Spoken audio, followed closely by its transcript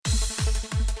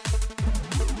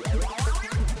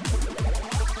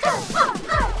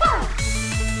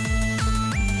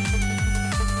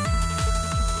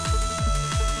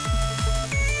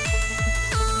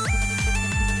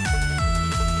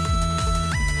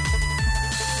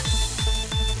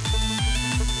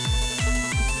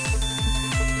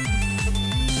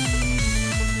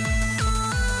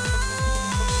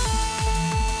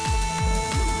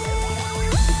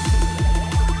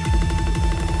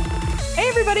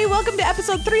everybody. Welcome to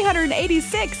episode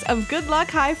 386 of Good Luck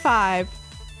High Five.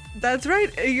 That's right.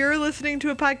 You're listening to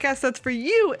a podcast that's for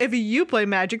you if you play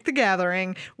Magic the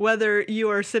Gathering, whether you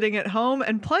are sitting at home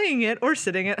and playing it or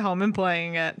sitting at home and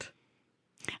playing it.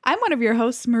 I'm one of your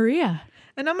hosts, Maria.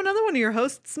 And I'm another one of your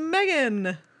hosts,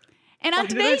 Megan. And on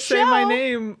today's show... say my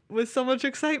name with so much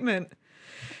excitement.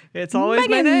 It's always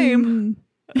Megan. My name.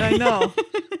 I know.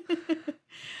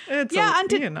 It's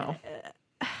you know.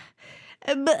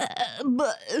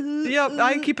 Yep,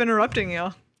 I keep interrupting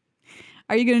you.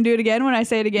 Are you going to do it again when I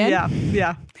say it again?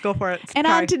 Yeah. Go for it. And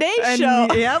on today's show...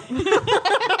 Yep.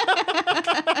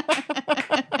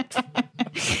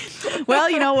 Well,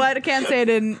 you know what? I can't say I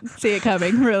didn't see it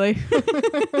coming, really.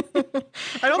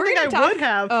 I don't think I would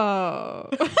have. Oh.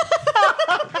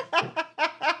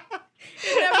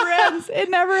 It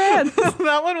never ends.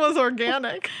 That one was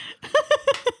organic.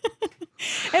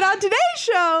 And on today's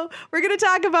show, we're going to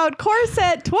talk about Core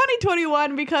Set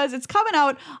 2021 because it's coming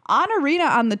out on Arena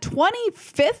on the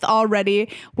 25th already,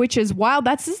 which is wild.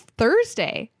 That's this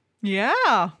Thursday.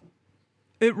 Yeah.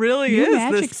 It really New is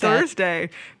Magic this set. Thursday.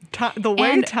 The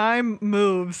way time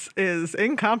moves is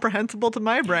incomprehensible to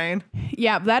my brain.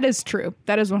 Yeah, that is true.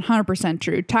 That is 100%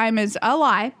 true. Time is a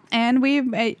lie, and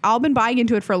we've all been buying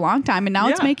into it for a long time, and now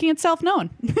it's making itself known.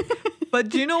 But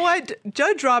do you know what?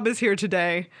 Judge Rob is here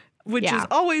today, which is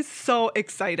always so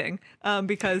exciting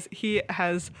because he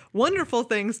has wonderful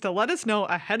things to let us know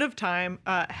ahead of time,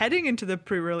 heading into the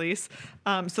pre-release,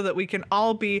 so that we can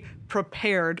all be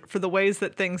prepared for the ways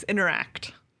that things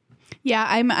interact. Yeah,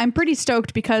 I'm pretty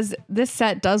stoked because this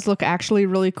set does look actually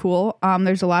really cool.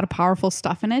 There's a lot of powerful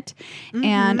stuff in it. Mm-hmm.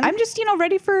 And I'm just,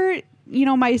 ready for,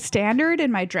 my standard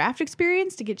and my draft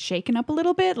experience to get shaken up a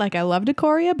little bit. Like, I love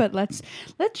Decoria, but let's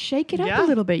shake it up a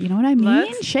little bit. You know what I mean?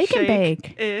 Let's shake and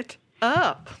bake it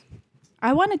up.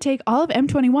 I want to take all of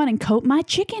M21 and coat my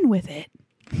chicken with it.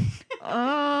 Oh,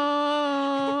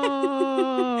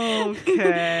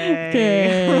 okay.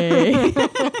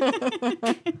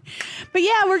 But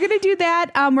yeah, we're going to do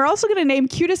that. We're also going to name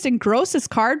cutest and grossest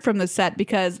card from the set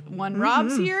because when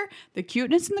Rob's here, the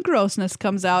cuteness and the grossness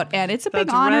comes out, and it's a big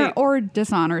honor or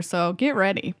dishonor, so get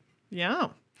ready. Yeah.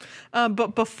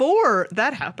 But before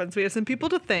that happens, we have some people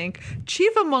to thank.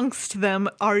 Chief amongst them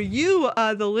are you,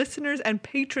 the listeners and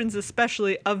patrons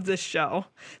especially of this show.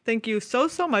 Thank you so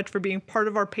much for being part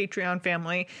of our Patreon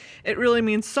family. It really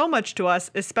means so much to us,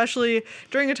 especially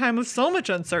during a time of so much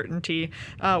uncertainty,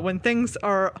 when things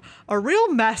are a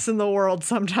real mess in the world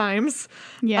sometimes.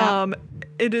 Yeah.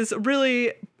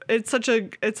 It's such a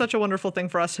wonderful thing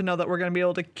for us to know that we're going to be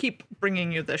able to keep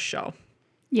bringing you this show.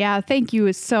 Yeah, thank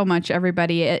you so much,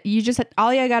 everybody.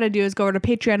 All you got to do is go to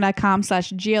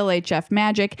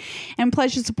patreon.com/GLHFmagic and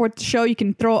pledge to support the show. You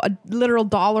can throw a literal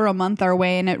 $1 a month our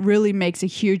way, and it really makes a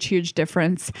huge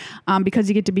difference because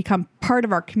you get to become part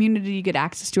of our community. You get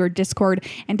access to our Discord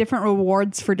and different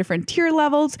rewards for different tier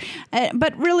levels.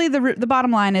 But really, the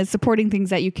bottom line is supporting things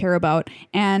that you care about,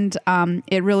 and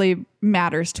it really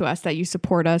matters to us that you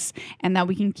support us and that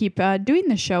we can keep doing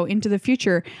this show into the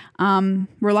future.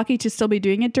 We're lucky to still be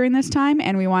doing it during this time,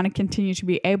 and we want to continue to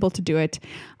be able to do it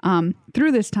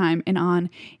through this time and on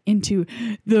into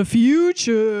the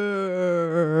future.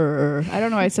 I don't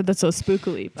know why I said that so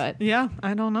spookily, but yeah,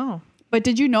 I don't know. But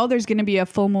did you know there's going to be a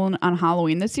full moon on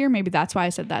Halloween this year? Maybe that's why I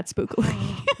said that spookily.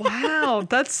 Wow,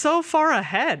 that's so far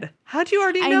ahead. How do you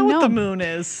already know what the moon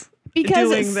is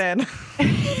doing then?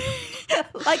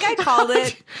 Like I called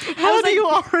it. How do you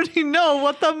already know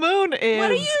what the moon is? What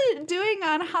are you doing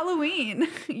on Halloween?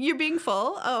 You're being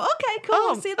full? Oh, okay, cool.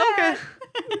 Oh, see that.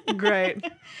 Okay. Great.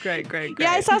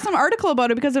 Yeah, I saw some article about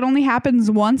it because it only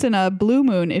happens once in a blue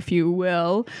moon, if you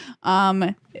will.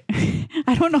 I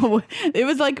don't know. It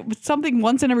was like something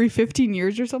once in every 15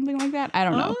 years or something like that. I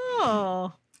don't know.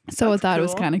 Oh. So I thought it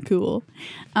was kind of cool.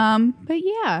 But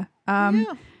yeah.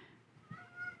 Yeah.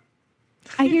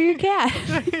 I hear your cat.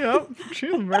 Yep,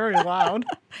 she's very loud.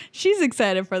 She's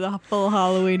excited for the full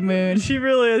Halloween moon. She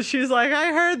really is. She's like,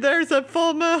 I heard there's a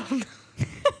full moon.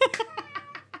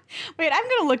 Wait, I'm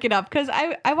going to look it up because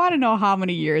I want to know how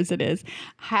many years it is.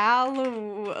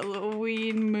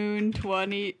 Halloween moon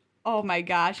 20. Oh my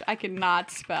gosh, I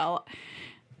cannot spell.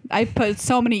 I put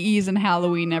so many E's in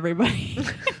Halloween, everybody.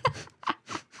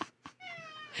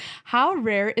 How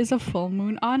rare is a full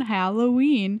moon on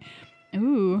Halloween?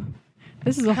 Ooh.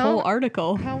 This is a whole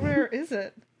article. How rare is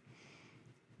it?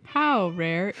 How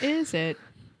rare is it?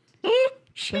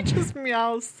 She just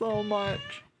meows so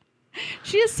much.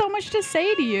 She has so much to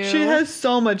say to you. She has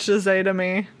so much to say to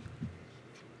me.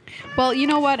 Well, you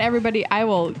know what, everybody? I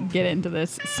will get into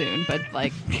this soon, but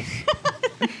like...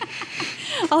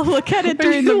 I'll look at it Are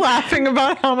during you the laughing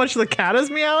about how much the cat is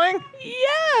meowing?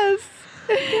 Yes.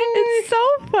 It's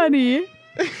so funny.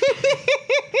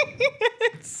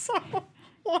 It's so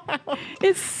loud.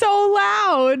 It's so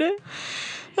loud.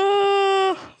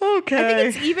 Okay. I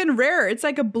think it's even rarer. It's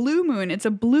like a blue moon. It's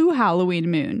a blue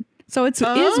Halloween moon. So it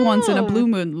is once in a blue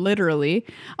moon, literally.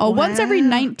 Oh, once every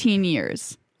 19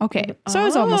 years. Okay. So I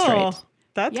was almost right.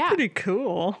 That's pretty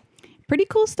cool. Pretty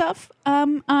cool stuff.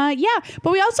 Yeah.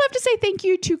 But we also have to say thank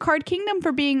you to Card Kingdom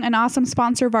for being an awesome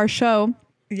sponsor of our show.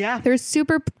 Yeah. They're a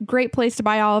super great place to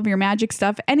buy all of your Magic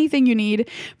stuff. Anything you need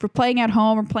for playing at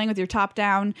home or playing with your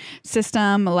top-down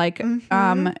system, like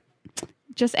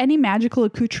just any magical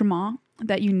accoutrement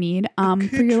that you need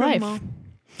for your life.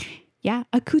 Yeah,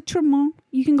 accoutrement.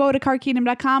 You can go to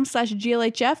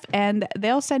cardkingdom.com/GLHF and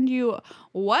they'll send you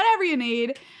whatever you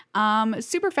need.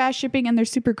 Super fast shipping, and they're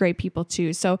super great people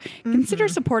too. So consider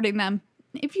supporting them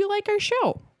if you like our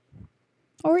show.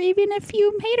 Or even if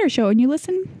you hate our show and you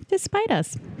listen despite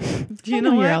us. You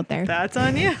know you're out there. That's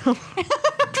on you.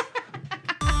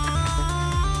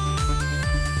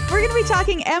 We're going to be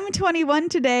talking M21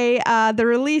 today, the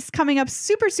release coming up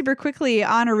super, super quickly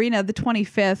on Arena the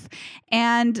 25th.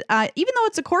 And even though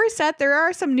it's a core set, there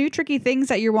are some new tricky things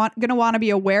that you're going to want to be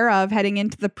aware of heading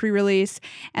into the pre-release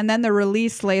and then the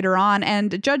release later on.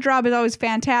 And Judge Rob is always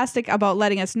fantastic about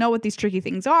letting us know what these tricky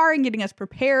things are and getting us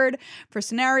prepared for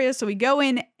scenarios so we go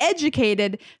in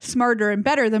educated, smarter, and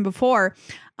better than before.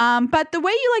 But the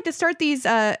way you like to start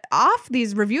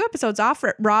these review episodes off,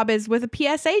 Rob, is with a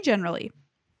PSA generally.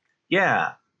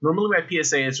 Yeah. Normally my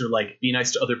PSAs are like, be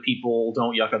nice to other people,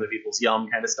 don't yuck other people's yum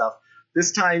kind of stuff.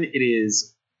 This time it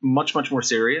is much, much more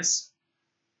serious.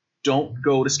 Don't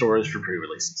go to stores for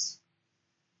pre-releases.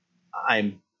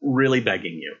 I'm really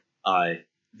begging you.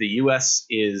 The US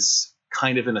is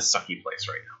kind of in a sucky place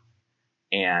right now.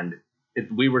 And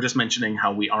we were just mentioning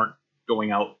how we aren't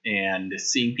going out and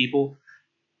seeing people,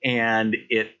 and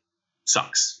it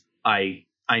sucks. I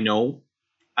know.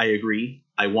 I agree.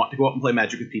 I want to go out and play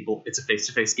Magic with people. It's a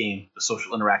face-to-face game. The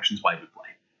social interaction is why we play.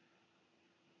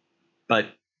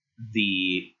 But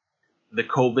the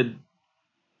COVID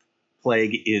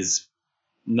plague is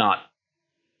not...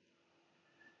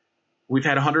 We've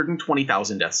had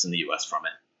 120,000 deaths in the US from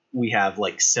it. We have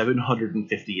like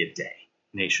 750 a day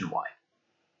nationwide.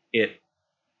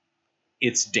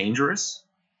 It's dangerous,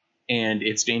 and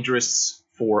it's dangerous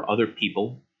for other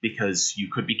people because you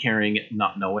could be carrying it and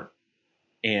not know it.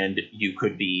 And you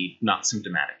could be not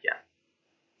symptomatic yet.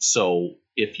 So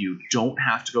if you don't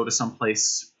have to go to some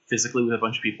place physically with a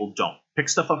bunch of people, don't. Pick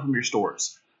stuff up from your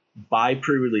stores. Buy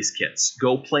pre-release kits.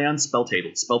 Go play on Spell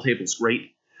Table. Spell Table's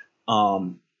great.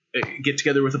 Get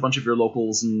together with a bunch of your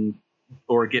locals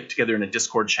or get together in a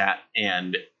Discord chat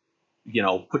and,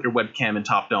 put your webcam in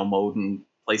top-down mode and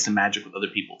play some Magic with other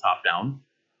people top-down.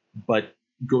 But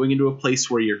going into a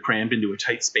place where you're crammed into a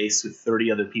tight space with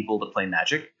 30 other people to play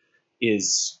Magic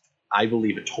is, I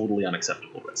believe, a totally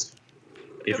unacceptable risk.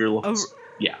 If you're looking,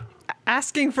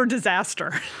 asking for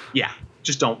disaster. Yeah,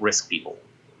 just don't risk people.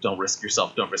 Don't risk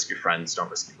yourself. Don't risk your friends.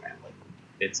 Don't risk your family.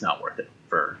 It's not worth it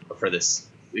for this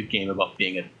game about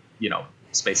being a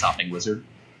space hopping wizard.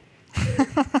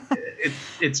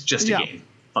 It's just a game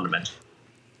fundamentally.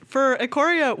 For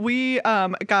Ikoria, we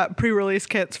got pre-release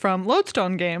kits from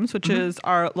Lodestone Games, which is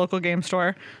our local game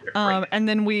store. And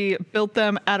then we built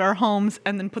them at our homes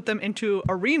and then put them into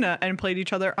Arena and played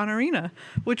each other on Arena,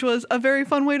 which was a very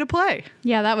fun way to play.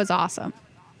 Yeah, that was awesome.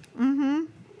 And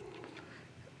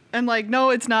no,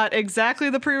 it's not exactly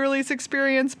the pre-release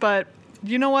experience, but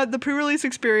you know what? The pre-release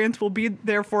experience will be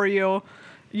there for you,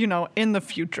 in the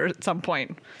future at some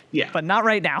point. Yeah. But not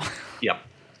right now. Yep.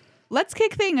 Let's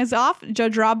kick things off,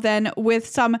 Judge Rob, then, with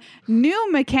some new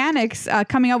mechanics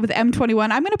coming out with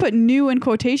M21. I'm going to put new in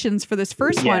quotations for this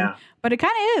first one, but it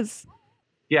kind of is.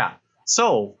 Yeah.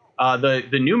 So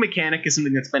the new mechanic is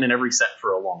something that's been in every set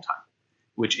for a long time,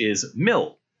 which is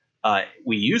mill.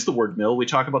 We use the word mill. We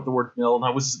talk about the word mill.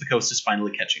 Now Wizards of the Coast is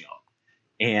finally catching up.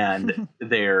 And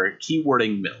they're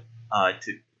keywording mill.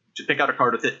 To pick out a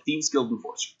card with it, Thieves Guild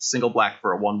Enforcer. Single black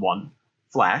for a 1/1.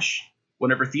 Flash.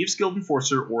 Whenever Thieves Guild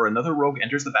Enforcer or another rogue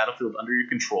enters the battlefield under your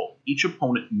control, each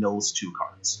opponent mills 2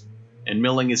 cards. And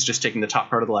milling is just taking the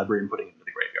top card of the library and putting it into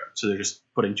the graveyard. So they're just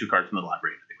putting 2 cards from the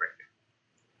library into the graveyard.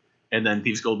 And then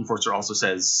Thieves Guild Enforcer also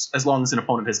says, as long as an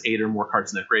opponent has 8 or more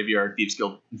cards in their graveyard, Thieves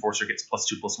Guild Enforcer gets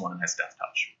 +2/+1 and has Death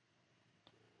Touch.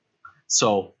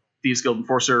 So Thieves Guild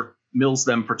Enforcer mills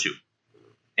them for 2.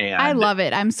 And I love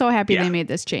it. I'm so happy they made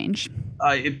this change.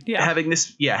 Having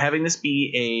this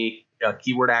be a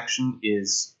keyword action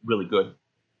is really good.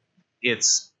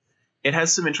 It's It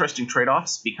has some interesting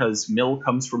trade-offs because mill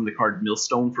comes from the card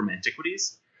Millstone from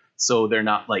Antiquities. So they're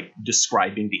not like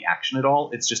describing the action at all.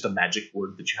 It's just a magic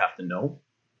word that you have to know.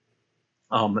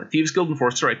 Thieves Guild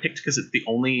Enforcer I picked because it's the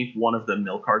only one of the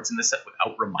mill cards in the set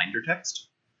without reminder text.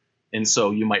 And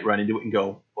so you might run into it and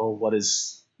go, well, what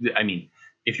is... I mean,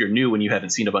 if you're new and you haven't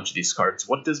seen a bunch of these cards,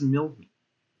 what does mill mean?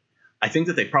 I think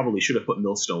that they probably should have put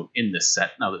Millstone in this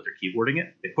set now that they're keywording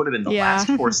it. They put it in the last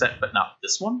 4 set, but not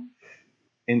this one.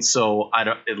 And so I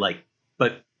don't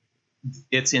but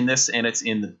it's in this and it's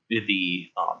in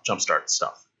the Jumpstart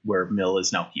stuff where mill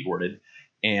is now keyworded,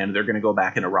 and they're going to go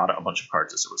back and errata a bunch of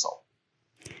cards as a result.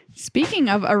 Speaking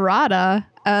of errata,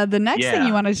 the next thing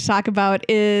you wanted to talk about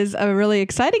is a really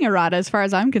exciting errata as far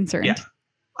as I'm concerned. Yeah.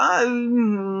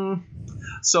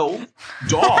 So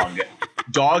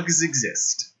dogs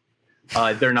exist.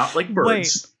 They're not like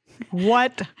birds. Wait,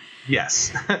 what?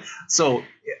 Yes. So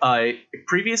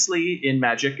previously in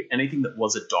Magic, anything that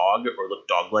was a dog or looked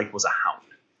dog-like was a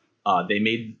hound. They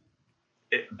made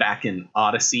it back in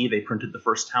Odyssey. They printed the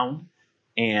first hound,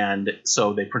 and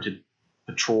so they printed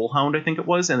Patrol Hound, I think it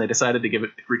was, and they decided to give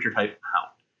it the creature type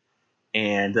hound.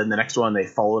 And then the next one they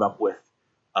followed up with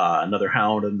another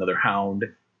hound,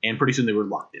 and pretty soon they were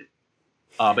locked in.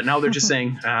 But now they're just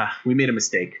saying, we made a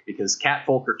mistake because cat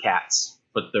folk are cats,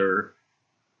 but their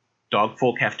dog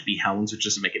folk have to be hounds, which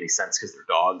doesn't make any sense because they're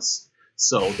dogs.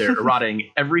 So they're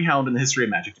errating every hound in the history of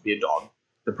Magic to be a dog.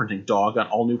 They're printing dog on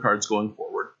all new cards going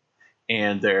forward,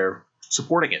 and they're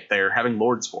supporting it. They're having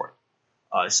lords for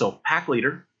it. So Pack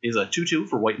Leader is a 2/2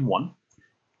 for white and 1,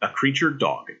 a creature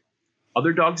dog.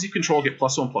 Other dogs you control get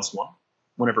 +1/+1.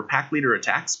 Whenever Pack Leader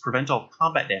attacks, prevent all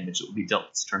combat damage that will be dealt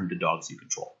this turn to dogs you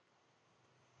control.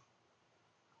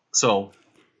 So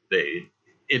it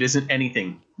isn't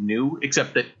anything new,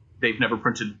 except that they've never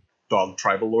printed dog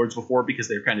tribal lords before because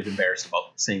they're kind of embarrassed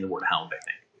about saying the word hound, I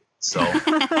think. So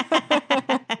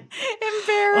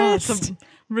Embarrassed. It's a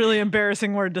really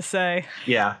embarrassing word to say.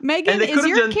 yeah. Megan, is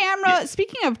your camera,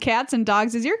 speaking of cats and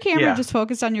dogs, is your camera just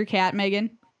focused on your cat,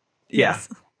 Megan? Yes.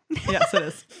 Yes, it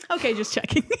is. Okay, just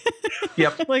checking.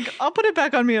 Yep. Like, I'll put it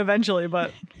back on me eventually,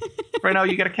 but... Right now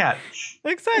you got a cat.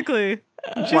 Exactly.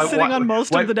 She's sitting on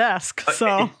most of the desk,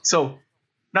 so... So,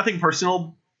 nothing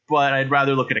personal, but I'd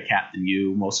rather look at a cat than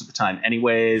you most of the time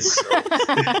anyways. So.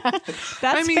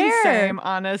 That's fair. Same,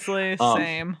 honestly.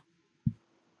 Same.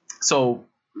 So,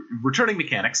 returning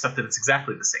mechanics, stuff that it's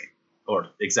exactly the same, or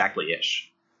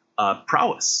exactly-ish.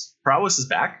 Prowess. Prowess is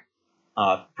back.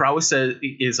 Prowess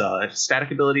is a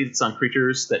static ability that's on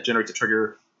creatures that generates a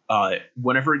trigger.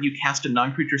 Whenever you cast a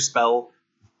non-creature spell,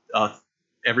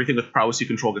 everything with Prowess you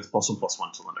control gets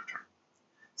 +1/+1 till end of turn.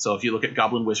 So if you look at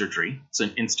Goblin Wizardry, it's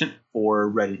an instant for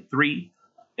red and 3.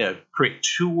 Create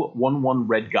 2 1/1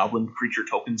 red goblin creature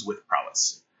tokens with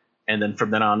Prowess. And then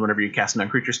from then on, whenever you cast a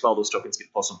non-creature spell, those tokens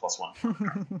get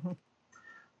 +1/+1.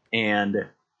 And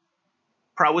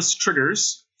Prowess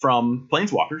triggers from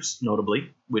Planeswalkers,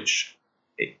 notably, which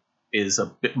is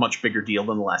a much bigger deal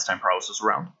than the last time Prowess was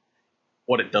around.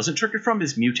 What it doesn't trigger from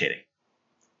is mutating.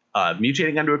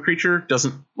 Mutating onto a creature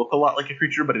doesn't look a lot like a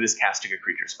creature, but it is casting a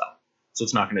creature spell. So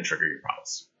it's not going to trigger your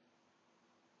Prowess.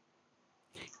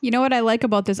 You know what I like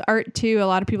about this art, too? A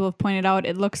lot of people have pointed out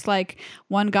it looks like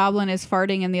one goblin is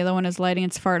farting and the other one is lighting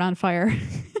its fart on fire.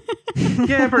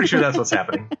 Yeah, I'm pretty sure that's what's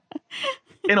happening.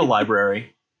 In a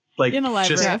library. Like, in a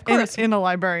library, of course. In a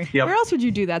library. Yep. Where else would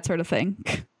you do that sort of thing?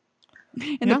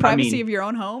 In the privacy of your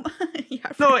own home?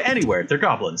 No, anywhere. They're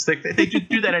goblins. They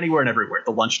do that anywhere and everywhere.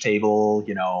 The lunch table,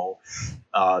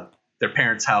 their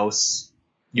parents' house,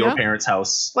 your parents'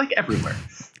 house, like everywhere.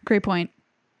 Great point.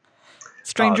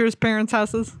 Strangers' parents'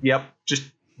 houses. Yep. Just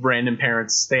random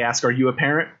parents. They ask, "Are you a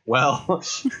parent?" Well,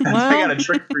 I got a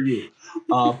trick for you.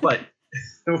 But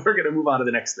we're going to move on to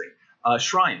the next thing.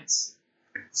 Shrines.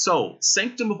 So,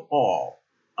 Sanctum of All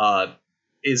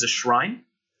is a shrine.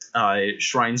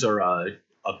 Shrines are a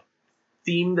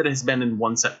theme that has been in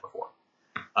one set before.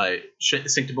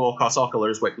 Sanctum of All costs all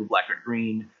colors, white, blue, black, or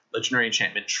green. Legendary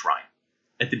enchantment, Shrine.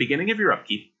 At the beginning of your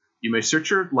upkeep, you may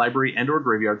search your library and or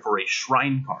graveyard for a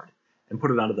shrine card and put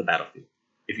it onto the battlefield.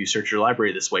 If you search your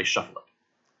library this way, shuffle it.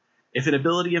 If an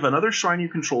ability of another shrine you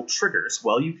control triggers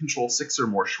while you control 6 or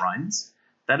more shrines,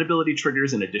 that ability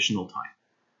triggers an additional time.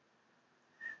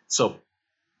 So,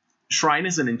 Shrine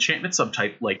is an enchantment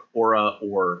subtype like Aura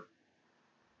or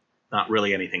not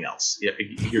really anything else.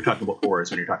 You're talking about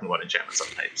auras when you're talking about enchantment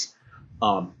subtypes.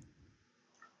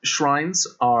 Shrines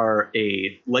are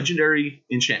a legendary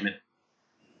enchantment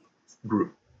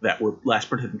group that were last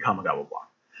printed in Kamigawa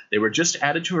Block. They were just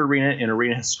added to Arena in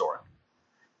Arena Historic.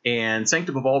 And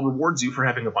Sanctum of All rewards you for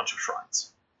having a bunch of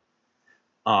shrines.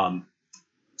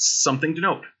 Something to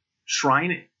note.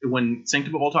 Shrine, when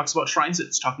Sanctum of All talks about shrines,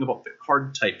 it's talking about the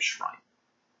card type shrine.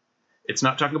 It's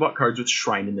not talking about cards with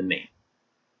shrine in the name.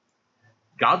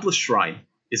 Godless Shrine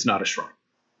is not a shrine.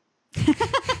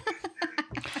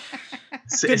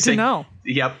 Good to know.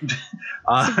 Yep.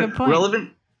 That's a good point.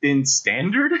 Relevant in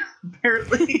Standard,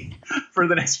 apparently, for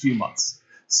the next few months.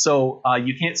 So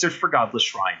you can't search for Godless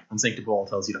Shrine when Sanctum of All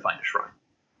tells you to find a shrine.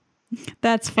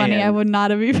 That's funny. And- I would not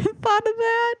have even thought of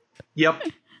that. Yep.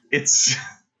 It's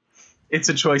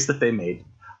a choice that they made.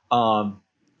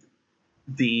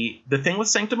 The thing with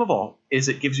Sanctum of All is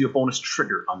it gives you a bonus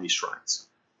trigger on these shrines.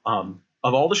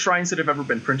 Of all the shrines that have ever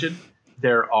been printed,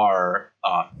 there are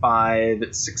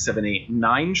 5, 6, 7, 8,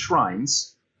 9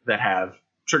 shrines that have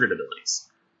triggered abilities.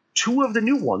 2 of the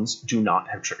new ones do not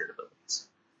have triggered abilities.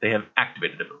 They have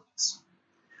activated abilities.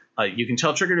 You can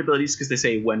tell triggered abilities because they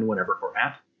say when, whenever, or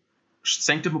at.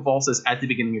 Sanctum of All says at the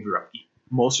beginning of your upkeep.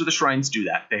 Most of the shrines do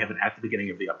that. They have an at the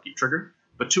beginning of the upkeep trigger,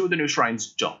 but 2 of the new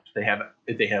shrines don't. They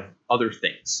have other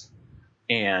things,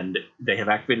 and they have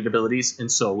activated abilities. And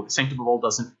so Sanctum of All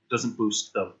doesn't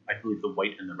boost I believe the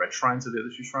white and the red shrines are the other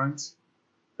 2 shrines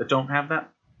that don't have that.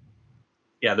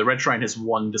 Yeah, the red shrine has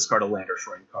 1 discard a land or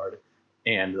shrine card,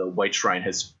 and the white shrine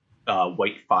has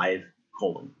white 5 :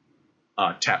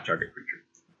 tap target creature.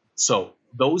 So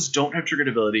those don't have triggered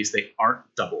abilities. They aren't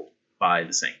doubled by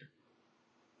the Sanctum.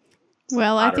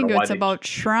 Well, I I don't think know why it's they- about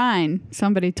shrine.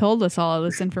 Somebody told us all of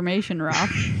this information, Rob.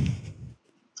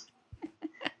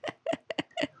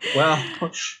 Well,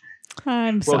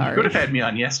 I'm you sorry. could have had me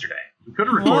on yesterday. We could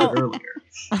have recorded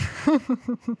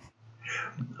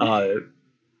earlier.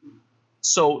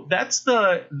 So that's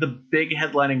the big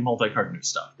headlining multi-card new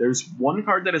stuff. There's one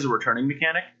card that is a returning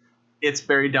mechanic. It's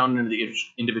buried down into the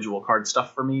individual card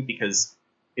stuff for me because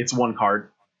it's one card,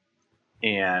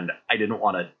 and I didn't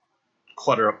want to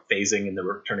clutter up phasing and the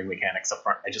returning mechanics up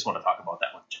front. I just want to talk about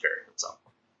that when Teferi comes up.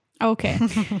 Okay.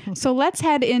 So let's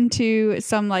head into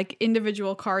some like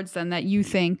individual cards then that you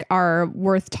think are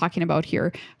worth talking about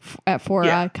here for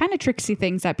Yeah. kind of tricksy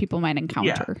things that people might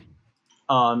encounter.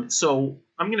 So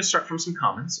I'm going to start from some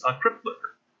commons. Crypt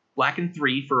Lurker. Black and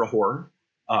 3 for a horror.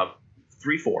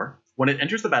 3/4. When it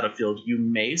enters the battlefield, you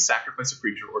may sacrifice a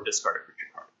creature or discard a creature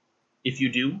card. If you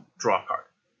do, draw a card.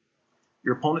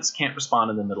 Your opponents can't respond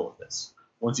in the middle of this.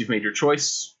 Once you've made your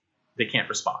choice, they can't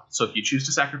respond. So if you choose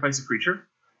to sacrifice a creature,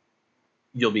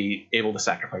 you'll be able to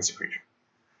sacrifice a creature.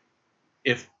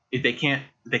 If they can't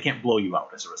blow you out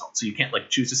as a result. So you can't like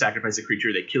choose to sacrifice a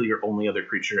creature, they kill your only other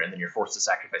creature, and then you're forced to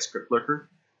sacrifice Crypt Lurker.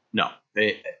 No.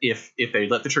 If they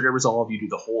let the trigger resolve, you do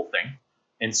the whole thing.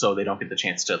 And so they don't get the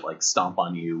chance to like stomp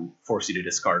on you, force you to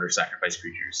discard or sacrifice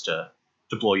creatures to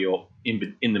blow you up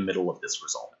in the middle of this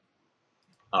resolving.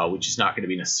 Which is not going to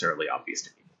be necessarily obvious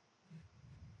to people.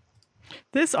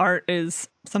 This art is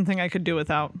something I could do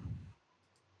without.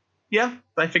 Yeah,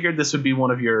 I figured this would be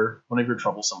one of your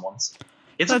troublesome ones.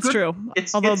 That's true.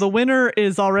 Although it's- the winner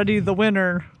is already the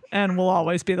winner and will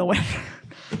always be the winner.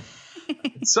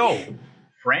 So,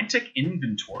 Frantic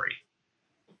Inventory.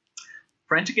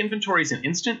 Frantic Inventory is an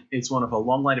instant. It's one of a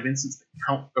long line of instants that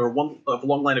count, or one of a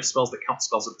long line of spells that count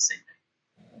spells at the same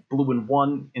time. Blue and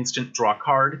 1 instant, draw a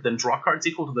card. Then draw cards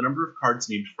equal to the number of cards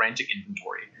named Frantic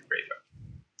Inventory in your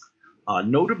graveyard.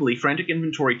 Notably, Frantic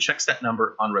Inventory checks that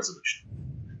number on resolution.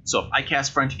 So if I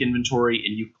cast Frantic Inventory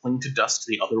and you cling to dust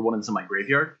the other one into my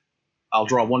graveyard, I'll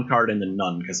draw 1 card and then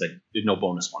none because I did no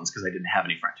bonus ones because I didn't have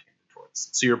any Frantic Inventories.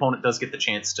 So your opponent does get the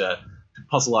chance to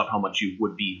puzzle out how much you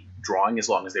would be drawing as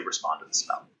long as they respond to the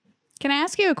spell. Can I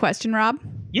ask you a question, Rob?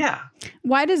 Yeah.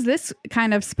 Why does this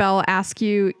kind of spell ask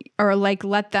you or like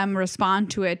let them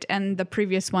respond to it and the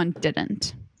previous one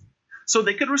didn't? So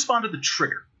they could respond to the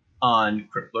trigger on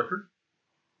Crypt Lurker.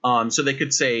 So they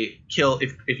could say, kill,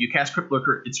 if you cast Crypt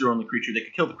Lurker, it's your only creature. They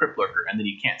could kill the Crypt Lurker, and then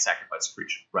you can't sacrifice a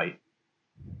creature, right?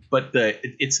 But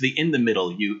it's the in the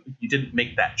middle. You didn't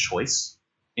make that choice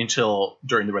until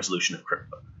during the resolution of Crypt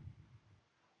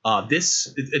Lurker.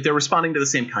 They're responding to the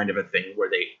same kind of a thing where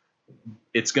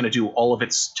it's going to do all of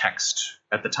its text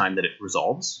at the time that it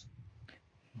resolves,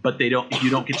 but you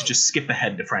don't get to just skip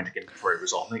ahead to Frantic Inventory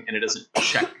resolving, and it doesn't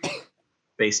check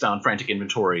based on Frantic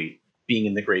Inventory being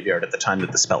in the graveyard at the time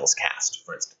that the spell is cast,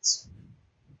 for instance.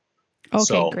 Okay,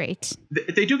 So, great.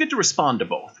 They do get to respond to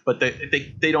both, but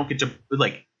they don't get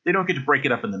to break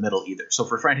it up in the middle either. So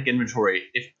for Frantic Inventory,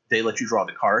 if they let you draw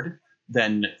the card,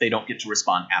 then they don't get to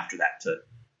respond after that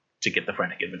to get the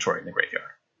Frantic Inventory in the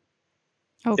graveyard.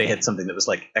 Okay. They had something that was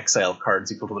like exile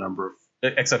cards equal to the number of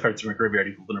exile cards from a graveyard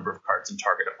equal to the number of cards in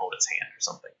target opponent's hand or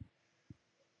something.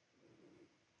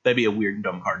 That'd be a weird and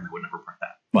dumb card, and I would never print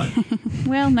that. But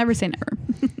Well, never say never.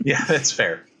 yeah, that's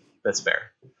fair. That's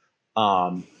fair.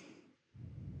 I'm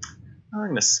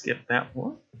going to skip that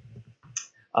one.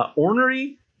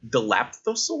 Ornery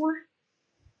Dilapthosaur.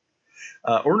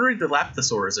 Ornery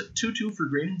Dilapthosaur is a 2/2 for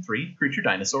green and 3 creature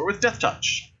dinosaur with Death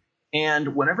Touch.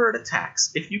 And whenever it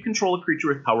attacks, if you control a creature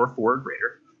with power 4 or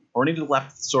greater, Ornery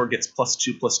Dilapthosaur gets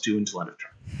 +2/+2 until end of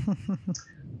turn.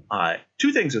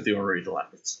 Two things with the Ornery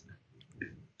Dilapthosaur.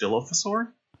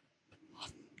 Dilophosaur?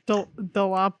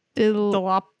 Dilophosaur.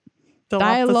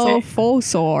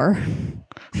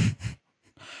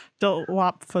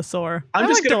 Dilophosaur. I'm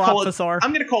just going gonna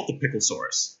to call it the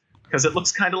Picklesaurus because it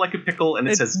looks kind of like a pickle and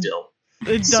it says dill.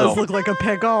 It does look like a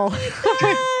pickle.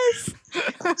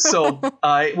 So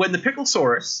when the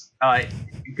Picklesaurus,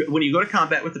 when you go to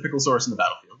combat with the Picklesaurus in the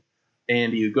battlefield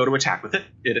and you go to attack with it,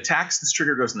 it attacks. This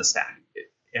trigger goes in the stack.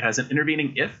 It has an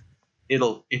intervening if.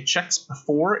 It checks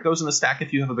before it goes in the stack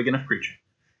if you have a big enough creature.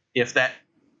 If that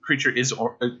creature is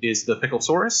the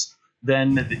Picklesaurus,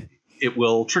 then it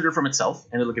will trigger from itself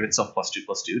and it'll give itself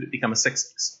 +2/+2 to become a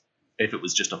 6/6. If it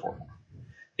was just a 4/4.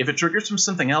 If it triggers from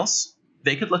something else,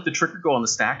 they could let the trigger go on the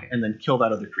stack and then kill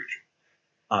that other creature.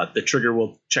 The trigger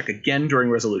will check again during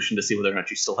resolution to see whether or not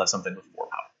you still have something with 4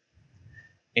 power.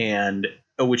 And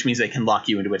which means they can lock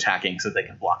you into attacking so they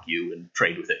can block you and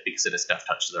trade with it because it is Death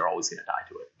Touch, so they're always going to die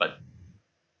to it. But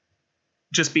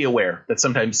just be aware that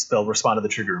sometimes they'll respond to the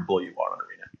trigger and blow you out on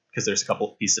arena because there's a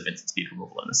couple of pieces of instant speed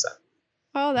removal in this set.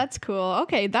 Oh, that's cool.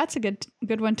 Okay, that's a good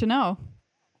one to know.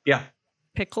 Yeah.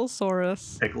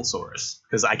 Picklesaurus.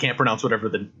 Because I can't pronounce whatever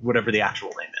the actual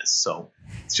name is, so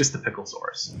it's just the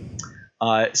Picklesaurus.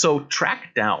 So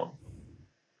Track Down.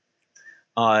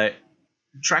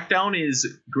 Track Down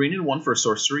is green and 1 for a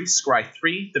sorcery, scry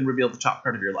 3, then reveal the top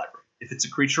card of your library. If it's a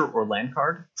creature or land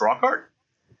card, draw a card.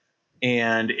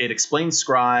 And it explains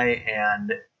scry,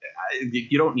 and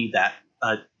you don't need that.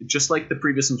 Just like the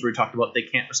previous ones we talked about, they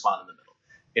can't respond in the middle.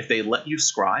 If they let you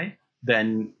scry,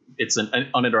 then it's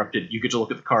an uninterrupted. You get to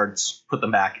look at the cards, put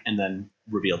them back, and then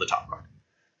reveal the top card.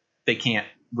 They can't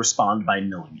respond by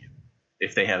milling you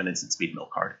if they have an instant speed mill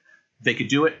card. They could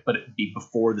do it, but it'd be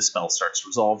before the spell starts to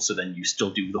resolve, so then you still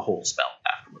do the whole spell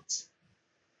afterwards.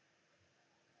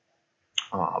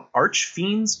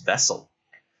 Archfiend's Vessel.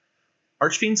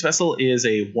 Archfiend's Vessel is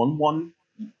a 1/1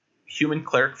 human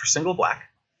cleric for single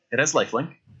black. It has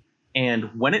lifelink,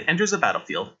 and when it enters the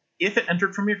battlefield, if it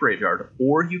entered from your graveyard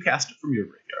or you cast it from your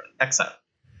graveyard, exile.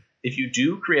 If you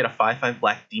do, create a 5/5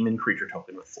 black demon creature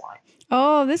token with flying.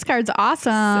 Oh, this card's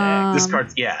awesome. This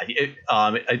card's,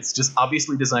 it's just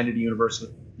obviously designed in a universe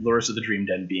with Lurrus of the Dream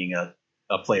Den being a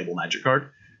playable magic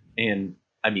card. And,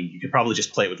 I mean, you could probably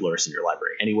just play it with Lurrus in your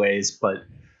library anyways, but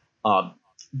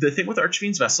the thing with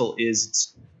Archfiend's Vessel is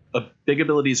it's a big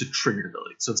ability is a triggered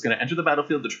ability. So it's going to enter the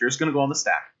battlefield, the trigger is going to go on the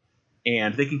stack,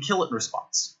 and they can kill it in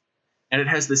response. And it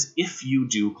has this if you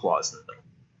do clause in the middle.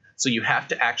 So you have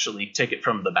to actually take it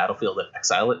from the battlefield and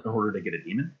exile it in order to get a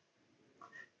demon.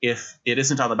 If it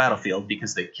isn't on the battlefield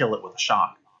because they kill it with a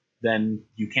shock, then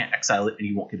you can't exile it and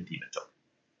you won't get a demon token.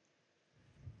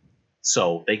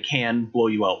 So they can blow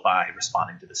you out by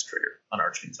responding to this trigger on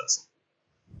Archfiend's Vessel.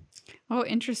 Oh,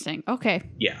 interesting. Okay.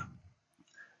 Yeah.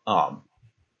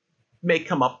 May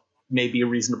come up, may be a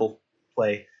reasonable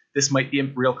play. This might be a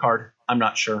real card. I'm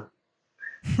not sure.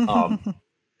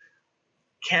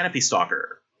 Canopy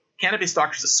Stalker. Canopy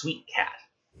Stalker is a sweet cat.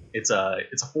 It's a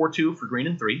 4/2 for green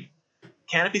and 3.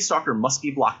 Canopy Stalker must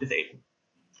be blocked if able.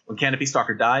 When Canopy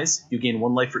Stalker dies, you gain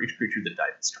 1 life for each creature that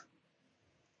died this turn.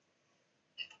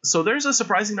 So there's a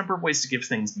surprising number of ways to give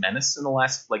things menace in the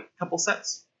last couple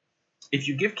sets. If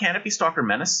you give Canopy Stalker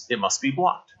menace, it must be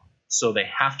blocked. So they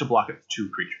have to block it with 2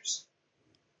 creatures.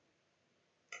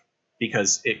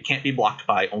 Because it can't be blocked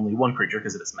by only 1 creature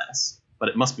because it is menace. But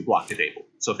it must be blocked if able.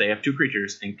 So if they have 2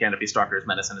 creatures and Canopy Stalker is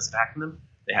menace and is attacking them,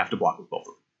 they have to block with both of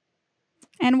them.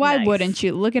 And why Nice. wouldn't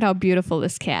you? Look at how beautiful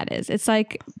this cat is. It's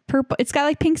like purple. It's got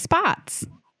like pink spots.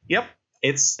 Yep.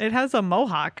 It has a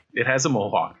mohawk. It has a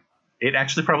mohawk. It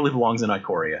actually probably belongs in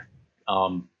Ikoria.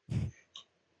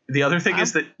 The other thing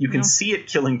is that you can see it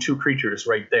killing 2 creatures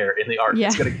right there in the art. Yeah.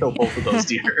 It's going to kill both of those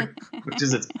deer, which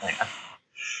is its plan.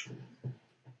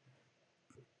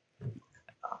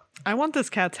 I want this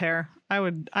cat's hair. I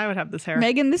would have this hair.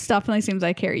 Megan, this definitely seems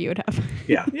like hair you would have.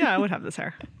 Yeah. Yeah, I would have this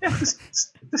hair. Yeah,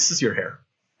 this is your hair.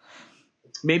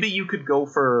 Maybe you could go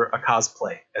for a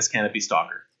cosplay as Canopy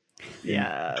Stalker in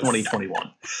Yes.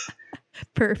 2021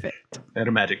 Perfect. at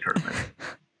a Magic tournament.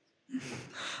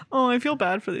 Oh, I feel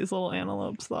bad for these little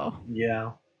antelopes, though.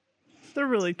 Yeah. They're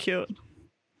really cute.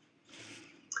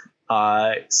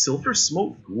 Silver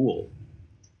Smoke Ghoul.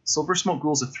 Silver Smoke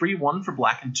Ghoul is a 3/1 for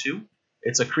black and 2.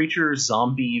 It's a creature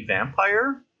zombie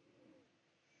vampire.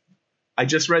 I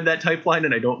just read that type line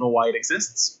and I don't know why it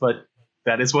exists, but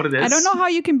that is what it is. I don't know how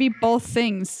you can be both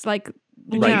things, like,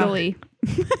 legally.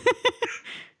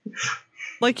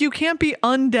 Like, you can't be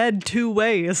undead two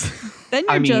ways. Then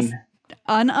you're just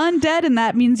undead, and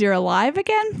that means you're alive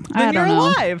again? Then you're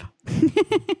alive.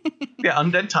 Yeah,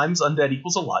 undead times undead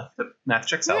equals alive. The math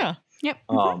checks out. Yeah.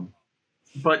 Yep.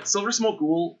 But Silver Smoke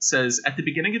Ghoul says, at the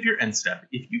beginning of your end step,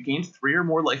 if you gained 3 or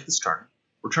more life this turn,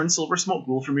 return Silver Smoke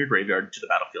Ghoul from your graveyard to the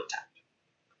battlefield tapped.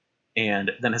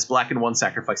 And then has black and 1,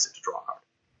 sacrifice it to draw a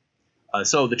card.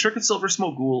 So the trick of Silver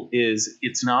Smoke Ghoul is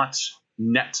it's not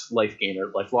net life gain or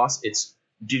life loss, it's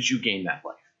did you gain that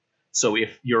life? So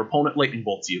if your opponent lightning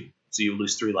bolts you, so you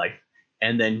lose 3 life,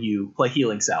 and then you play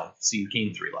Healing Salve, so you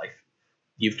gain 3 life,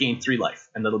 you've gained 3 life,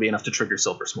 and that'll be enough to trigger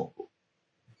Silver Smoke Ghoul.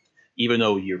 Even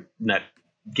though your net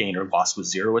gain or loss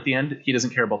was 0 at the end, he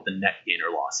doesn't care about the net gain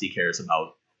or loss. He cares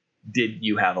about, did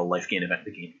you have a life gain event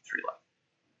that gained you 3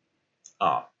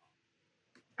 life?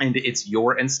 And it's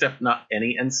your end step, not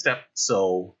any end step,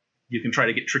 so you can try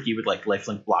to get tricky with like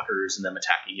lifelink blockers and them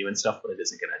attacking you and stuff, but it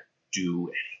isn't going to do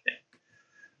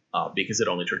anything because it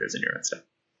only triggers in your end step.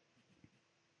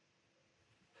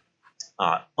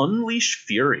 Unleash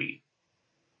Fury.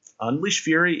 Unleash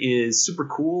Fury is super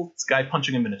cool. It's a guy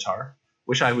punching a Minotaur.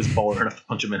 Wish I was baller enough to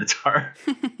punch a Minotaur.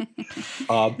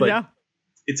 But yeah.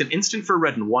 It's an instant for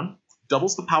red and 1.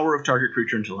 Doubles the power of target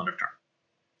creature until end of turn.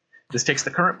 This takes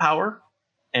the current power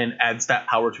and adds that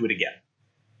power to it again.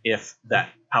 If that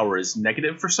power is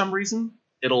negative for some reason,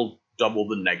 it'll double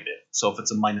the negative. So if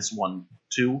it's a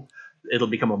 -1/2, it'll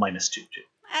become a -2/2.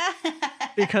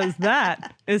 Because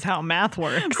that is how math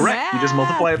works. Correct. You just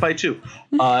multiply it by 2.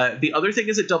 The other thing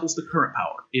is it doubles the current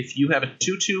power. If you have a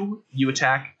 2/2, you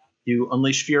attack, you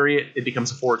Unleash Fury it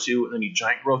becomes a 4/2, and then you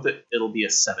Giant Growth it, it'll be a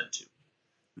 7/2.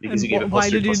 Because you gave it why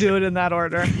did you do it in that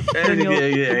order? Then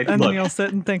you'll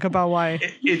sit and think about why.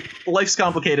 Life's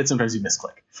complicated. Sometimes you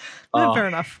misclick. Fair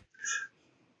enough.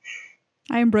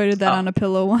 I embroidered that on a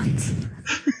pillow once.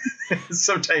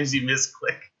 Sometimes you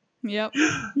misclick. Yep.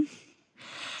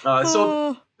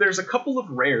 So there's a couple of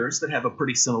rares that have a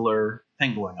pretty similar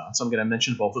thing going on. So I'm going to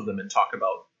mention both of them and talk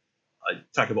about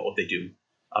what they do.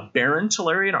 Baron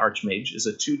Tolarian Archmage is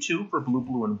a 2/2 for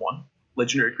blue and 1.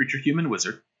 Legendary creature, human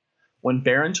wizard. When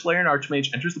Baron Tolarian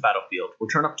Archmage enters the battlefield,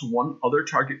 return up to 1 other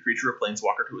target creature or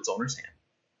planeswalker to its owner's hand.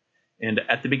 And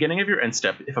at the beginning of your end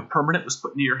step, if a permanent was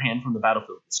put into your hand from the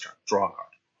battlefield this turn, draw a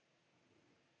card.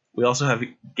 We also have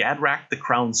Gadrak the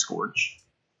Crown Scourge,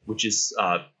 which is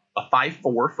a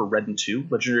 5/4 for red and 2,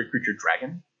 legendary creature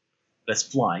dragon. That's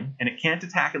flying, and it can't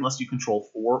attack unless you control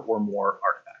 4 or more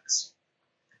artifacts.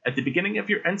 At the beginning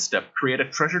of your end step, create a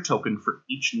treasure token for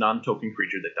each non-token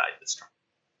creature that died this turn.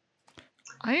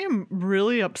 I am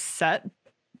really upset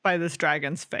by this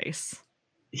dragon's face.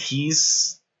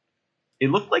 It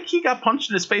looked like he got punched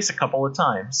in his face a couple of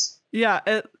times. Yeah,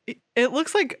 it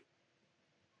looks like,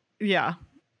 yeah.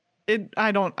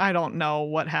 I don't know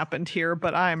what happened here,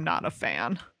 but I'm not a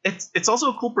fan. It's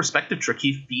also a cool perspective trick.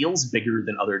 He feels bigger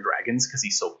than other dragons because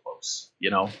he's so close, you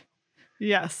know?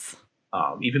 Yes.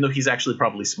 Even though he's actually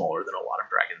probably smaller than a lot of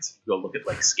dragons. If you go look at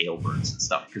like scale birds and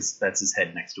stuff, because that's his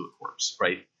head next to a corpse,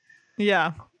 right?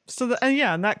 Yeah. So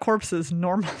and that corpse is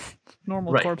normal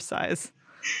right. Corpse size,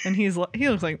 and he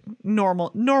looks like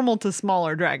normal to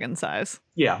smaller dragon size.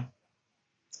 Yeah.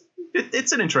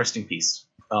 It's an interesting piece.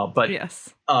 But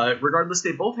yes. Regardless,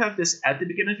 they both have this at the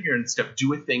beginning of your end step,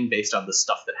 do a thing based on the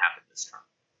stuff that happened this turn.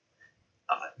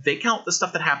 They count the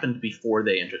stuff that happened before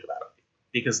they entered the battlefield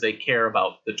because they care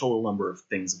about the total number of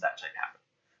things of that type happen.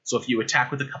 So if you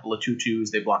attack with a couple of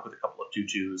 2/2s, they block with a couple of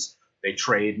 2/2s, they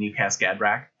trade and you cast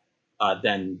Gadrak,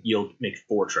 then you'll make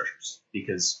 4 treasures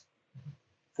because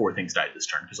 4 things died this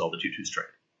turn because all the 2/2s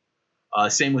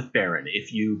trade. Same with Baron.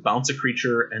 If you bounce a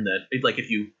creature and then if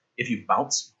you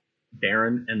bounce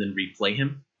Baron and then replay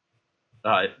him,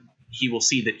 he will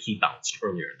see that he bounced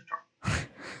earlier in the turn,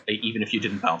 even if you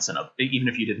didn't bounce another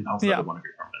one of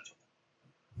your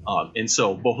permanents. And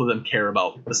so both of them care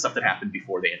about the stuff that happened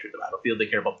before they entered the battlefield. They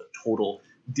care about the total.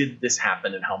 Did this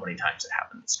happen and how many times it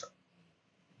happened this turn?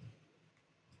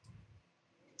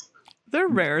 They're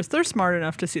rares. They're smart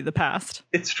enough to see the past.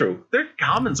 It's true. Their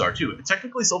commons are too.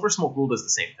 Technically, Silver Smoke Ghoul does the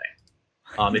same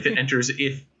thing. If it enters,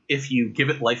 if you give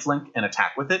it lifelink and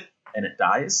attack with it, and it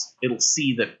dies, it'll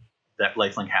see that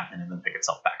lifelink happened and then pick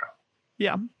itself back up.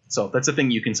 Yeah. So that's a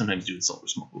thing you can sometimes do with Silver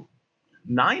Smoke Ghoul.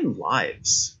 9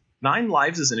 lives. 9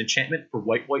 lives is an enchantment for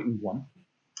white, and 1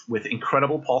 with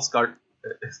incredible Paul Scott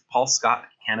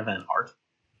Canavan art.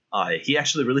 He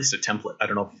actually released a template. I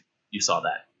don't know if you saw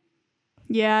that.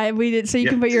 Yeah, we did. So you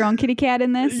can put your own kitty cat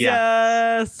in this?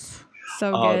 Yeah. Yes.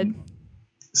 So good.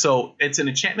 So it's an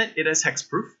enchantment. It has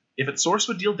hexproof. If its source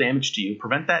would deal damage to you,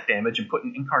 prevent that damage and put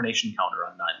an incarnation counter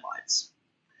on 9 lives.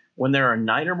 When there are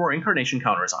 9 or more incarnation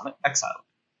counters on it, exile it.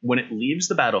 When it leaves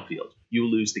the battlefield, you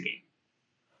lose the game.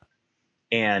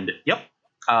 And yep,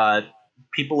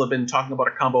 people have been talking about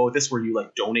a combo with this where you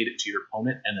like donate it to your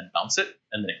opponent and then bounce it,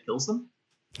 and then it kills them.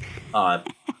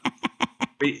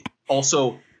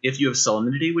 Also, if you have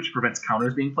Salinity, which prevents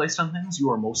counters being placed on things, you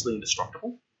are mostly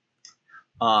indestructible.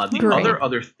 The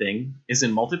other thing is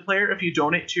in multiplayer, if you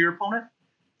donate to your opponent,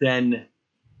 then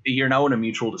you're now in a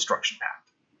mutual destruction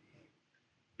pact.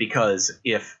 Because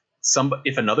if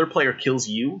another player kills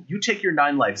you, you take your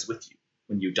 9 lives with you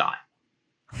when you die.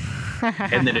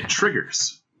 And then it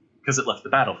triggers because it left the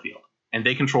battlefield. And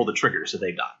they control the trigger, so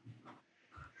they die.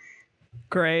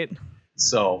 Great.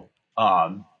 So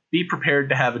be prepared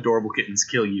to have adorable kittens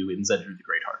kill you in Zedrud the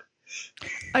Greathearted.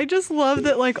 I just love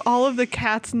that like all of the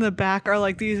cats in the back are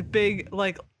like these big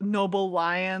like noble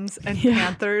lions and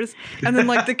panthers, and then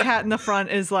like the cat in the front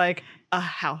is like a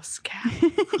house cat.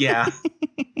 Yeah.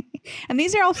 And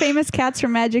these are all famous cats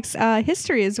from Magic's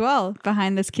history as well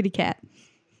behind this kitty cat.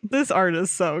 This art is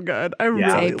so good. I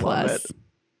really love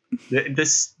it.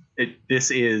 This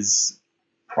is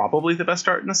probably the best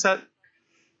art in the set,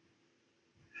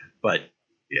 but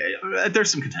yeah, there's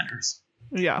some contenders.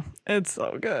 Yeah, it's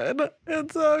so good.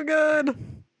 It's so good.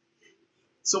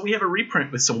 So we have a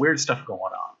reprint with some weird stuff going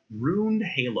on. Runed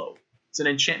Halo. It's an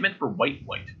enchantment for white.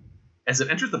 As it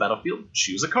enters the battlefield,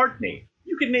 choose a card name.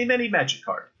 You can name any Magic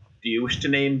card. Do you wish to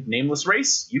name Nameless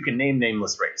Race? You can name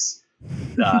Nameless Race.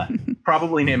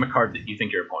 Probably name a card that you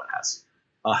think your opponent has.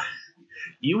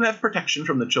 You have protection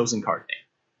from the chosen card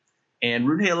name. And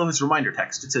Rune Halo has reminder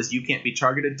text. It says you can't be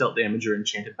targeted, dealt damage, or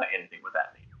enchanted by anything with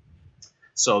that name.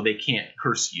 So they can't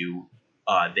curse you.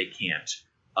 They can't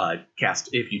cast.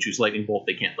 If you choose Lightning Bolt,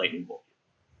 they can't Lightning Bolt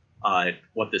you.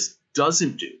 What this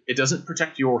doesn't do, it doesn't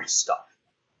protect your stuff.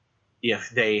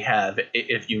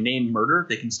 If you name murder,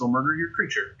 they can still murder your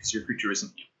creature because your creature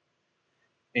isn't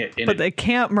you. But they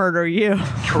can't murder you.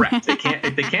 Correct. They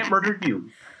can't murder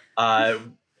you.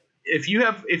 If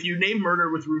you name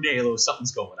murder with Rune Halo,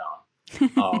 something's going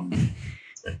on.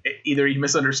 Either you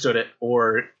misunderstood it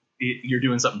or you're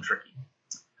doing something tricky.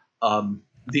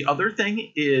 The other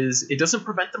thing is it doesn't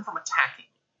prevent them from attacking.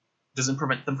 It doesn't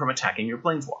prevent them from attacking your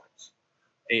planeswalkers.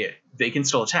 They can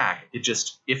still attack. It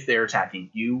just, if they're attacking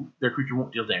you, their creature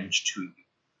won't deal damage to you.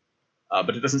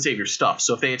 But it doesn't save your stuff.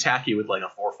 So if they attack you with like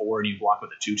a 4/4 and you block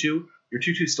with a 2/2, your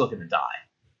 2/2 is still going to die.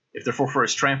 If their 4/4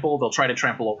 is trample, they'll try to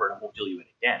trample over it and won't deal you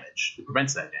any damage. It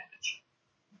prevents that damage.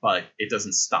 But it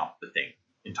doesn't stop the thing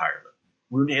entirely.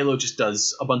 Rune Halo just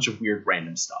does a bunch of weird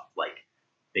random stuff. Like,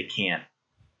 they can't...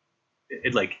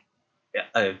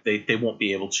 they won't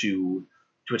be able to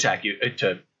attack you,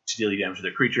 to deal you damage to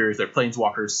their creatures. Their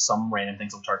planeswalkers, some random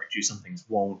things will target you, some things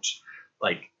won't.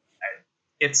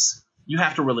 You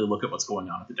have to really look at what's going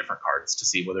on with the different cards to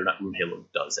see whether or not Rune Halo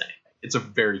does anything. It's a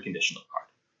very conditional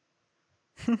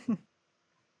card.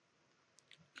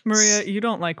 Maria, you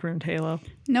don't like Runed Halo.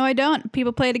 No, I don't.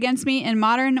 People play it against me in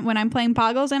Modern when I'm playing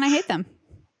Poggles, and I hate them.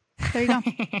 There you go.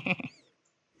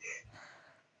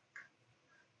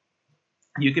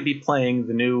 You could be playing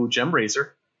the new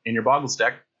Gemrazor in your Boggles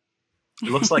deck. It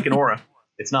looks like an aura.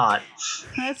 It's not.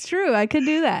 That's true. I could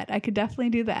do that. I could definitely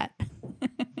do that.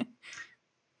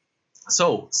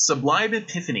 So, Sublime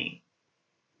Epiphany.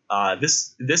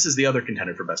 This is the other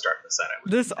contender for best art in the set.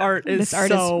 This art is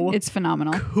it's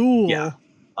phenomenal. Cool. Yeah.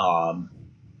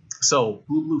 So,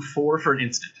 blue 4 for an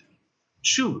instant.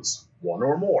 Choose one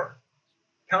or more.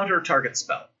 Counter target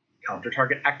spell. Counter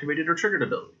target activated or triggered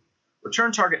ability.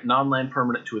 Return target non-land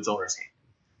permanent to its owner's hand.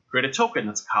 Create a token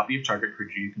that's a copy of target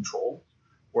creature you control,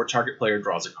 or target player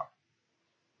draws a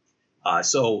card.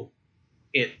 So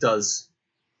it does.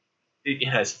 It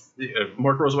has.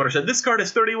 Mark Rosewater said this card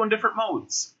has 31 different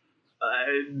modes.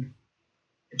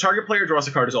 Target player draws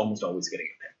a card is almost always getting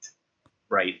it picked,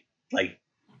 right? Like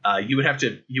you would have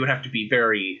to be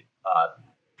very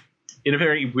in a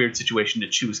very weird situation to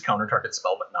choose counter target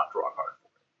spell but not draw a card for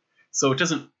it. So it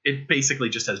doesn't. It basically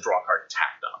just has draw a card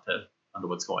tacked onto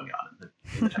what's going on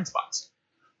in the text box.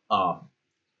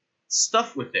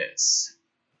 Stuff with this,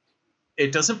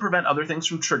 it doesn't prevent other things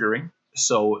from triggering.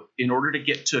 So in order to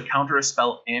get to counter a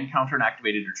spell and counter an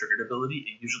activated or triggered ability,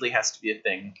 it usually has to be a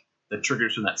thing that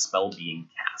triggers from that spell being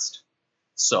cast.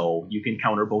 So you can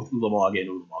counter both Ulamog and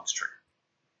Ulamog's trigger.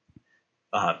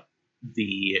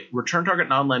 The return target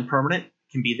non-land permanent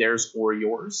can be theirs or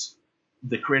yours.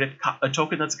 The create a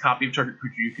token that's a copy of target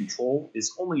creature you control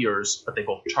is only yours, but they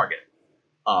both target.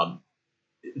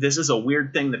 This is a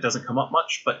weird thing that doesn't come up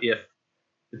much, but if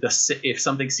if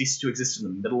something ceases to exist in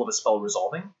the middle of a spell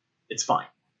resolving, it's fine.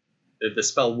 The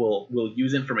spell will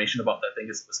use information about that thing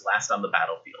as it was last on the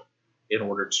battlefield in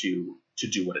order to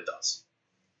do what it does.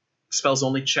 Spells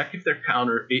only check if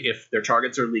their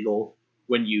targets are legal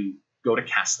when you go to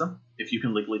cast them, if you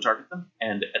can legally target them,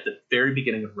 and at the very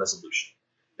beginning of resolution.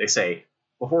 They say,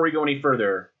 before we go any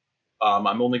further,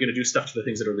 I'm only going to do stuff to the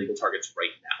things that are legal targets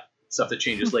right now. Stuff that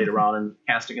changes later on in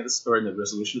casting of this or in the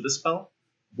resolution of the spell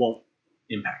won't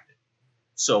impact it.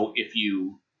 So if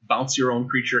you bounce your own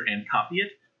creature and copy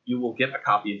it, you will get a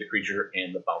copy of the creature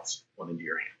and the bounce one into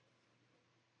your hand.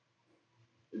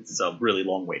 It's a really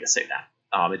long way to say that.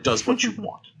 It does what you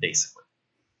want, basically.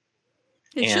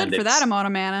 It should for that amount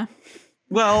of mana.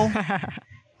 Well,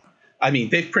 I mean,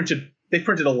 they've printed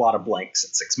a lot of blanks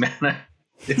at 6 mana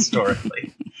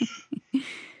historically.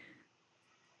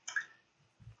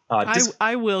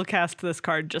 I will cast this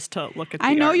card just to look at the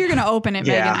I know art. you're going to open it,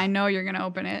 Yeah. Megan. I know you're going to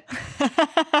open it.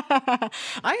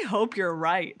 I hope you're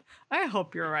right.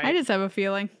 I just have a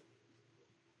feeling.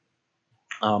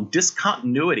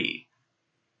 Discontinuity.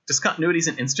 Discontinuity is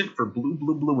an instant for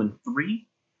blue, and 3.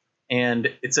 And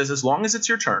it says as long as it's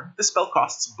your turn, the spell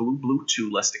costs blue,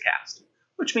 2 less to cast.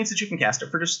 Which means that you can cast it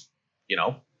for just,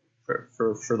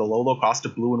 for the low cost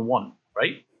of blue and 1,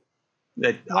 right?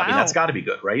 I mean, that's got to be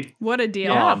good, right? What a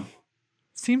deal. Yeah.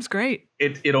 Seems great.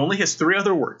 It only has 3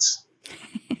 other words.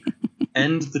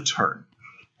 End the turn.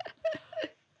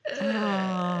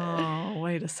 Oh,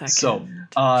 wait a second. So,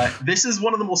 this is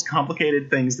one of the most complicated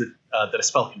things that a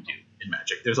spell can do in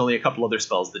Magic. There's only a couple other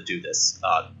spells that do this.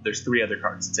 There's 3 other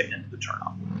cards that say end the turn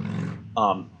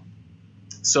off.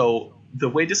 So the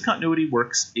way discontinuity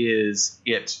works is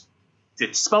it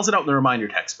spells it out in the reminder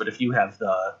text, but if you have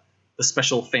the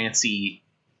special fancy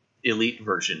elite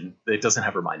version that doesn't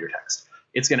have reminder text,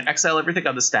 it's going to exile everything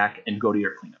on the stack and go to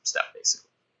your cleanup step, basically.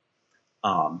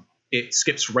 It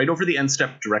skips right over the end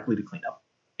step directly to cleanup,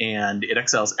 and it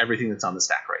exiles everything that's on the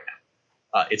stack right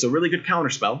now. It's a really good counter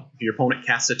spell. If your opponent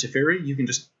casts a Teferi, you can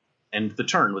just end the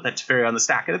turn with that Teferi on the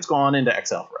stack, and it's gone into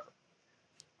exile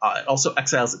forever. It also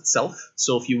exiles itself,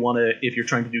 so if you're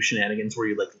trying to do shenanigans where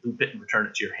you loop it and return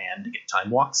it to your hand to get time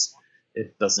walks,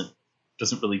 it doesn't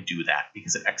really do that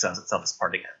because it exiles itself as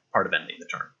part of ending the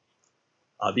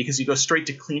turn. Because you go straight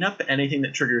to cleanup, anything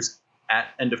that triggers at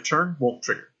end of turn won't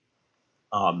trigger.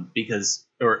 Because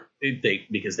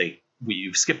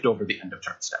you've skipped over the end of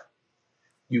turn step.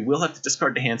 You will have to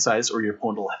discard to hand size, or your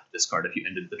opponent will have to discard if you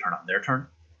ended the turn on their turn.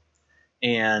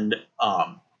 And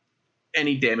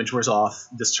any damage wears off,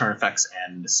 this turn effects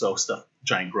end, so stuff,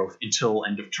 giant growth until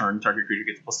end of turn, target creature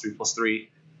gets +3/+3,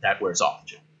 that wears off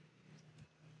too.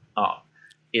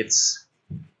 It's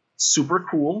super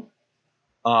cool.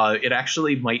 It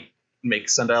actually might make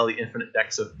Sundial the Infinite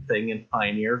Dex a thing in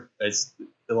Pioneer, as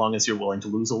long as you're willing to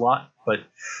lose a lot, but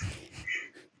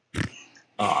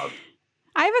I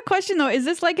have a question though. Is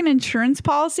this like an insurance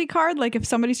policy card? Like if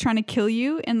somebody's trying to kill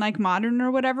you in like Modern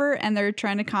or whatever, and they're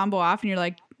trying to combo off, and you're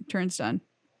like, turn's done.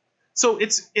 So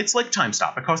it's like Time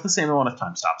Stop. It costs the same amount of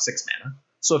Time Stop, 6 mana.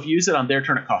 So if you use it on their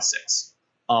turn, it costs 6.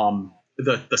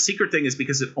 The secret thing is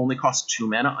because it only costs 2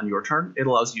 mana on your turn, it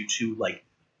allows you to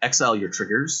exile your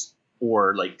triggers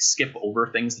or skip over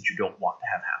things that you don't want to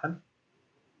have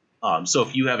happen. So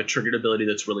if you have a triggered ability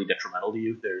that's really detrimental to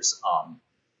you, there's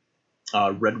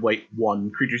red, white,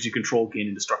 1 creatures you control gain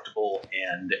indestructible,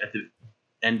 and at the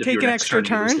end of Take your an next extra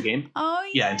turn, you lose turn? the game. Oh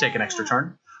Yeah, and take an extra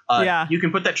turn. Yeah. You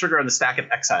can put that trigger on the stack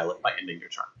and exile it by ending your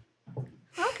turn.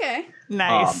 Okay.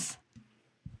 Nice.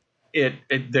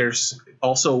 There's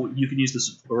also, you can use this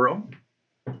with Uro.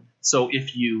 So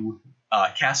if you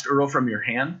cast Uro from your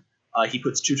hand, he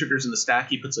puts 2 triggers in the stack.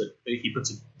 He puts a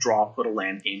draw, put a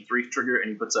land, gain 3 trigger, and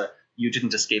he puts a you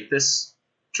didn't escape this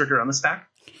trigger on the stack.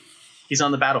 He's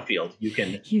on the battlefield. You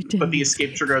can put the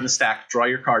escape trigger on the stack, draw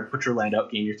your card, put your land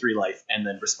out, gain your 3 life, and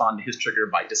then respond to his trigger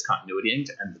by discontinuitying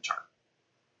to end the turn.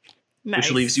 Nice.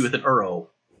 Which leaves you with an Uro,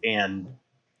 and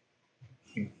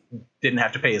you didn't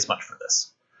have to pay as much for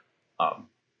this.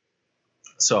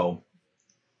 So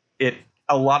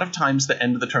a lot of times the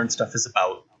end of the turn stuff is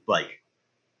about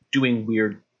doing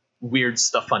weird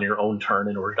stuff on your own turn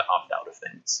in order to opt out of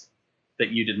things that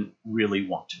you didn't really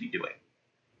want to be doing.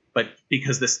 But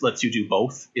because this lets you do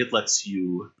both, it lets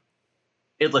you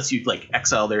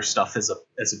exile their stuff as a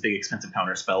big expensive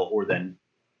counter spell, or then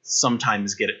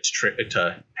sometimes get it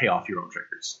to pay off your own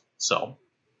triggers. So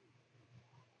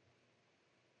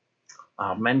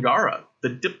Mangara, the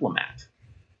Diplomat.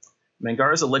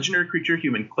 Mangara is a legendary creature,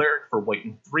 human cleric for white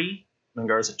and 3.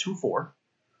 Mangara is a 2/4.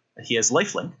 He has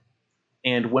lifelink,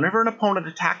 and whenever an opponent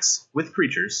attacks with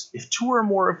creatures, if 2 or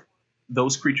more of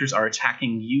those creatures are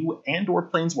attacking you and or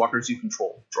planeswalkers you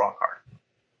control, draw a card.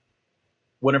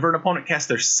 Whenever an opponent casts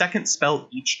their second spell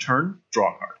each turn,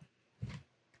 draw a card.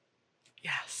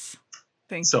 Yes.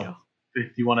 Thank So, you. do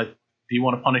you want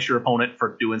to punish your opponent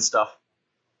for doing stuff?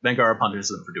 Mangara punishes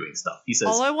them for doing stuff. He says,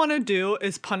 All I want to do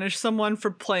is punish someone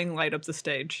for playing light up the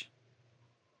stage.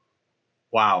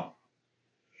 "Wow,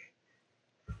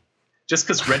 just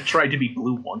because red tried to be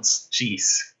blue once,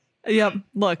 jeez." Yep.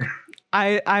 Look,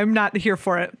 I'm not here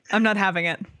for it. I'm not having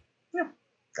it. Yeah,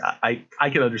 I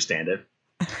can understand it.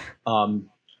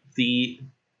 The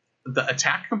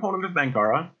attack component of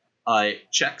Mangara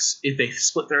checks if they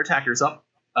split their attackers up.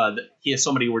 He has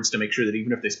so many words to make sure that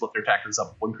even if they split their attackers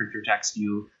up, one creature attacks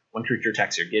you, one creature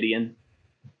attacks your Gideon,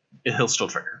 he'll still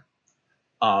trigger.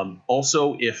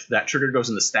 Also, if that trigger goes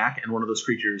in the stack and one of those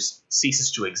creatures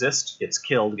ceases to exist, gets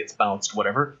killed, gets bounced,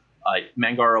 whatever,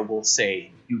 Mangara will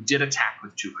say, "You did attack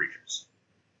with two creatures."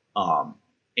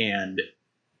 And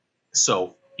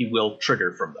so he will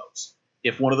trigger from those.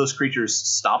 If one of those creatures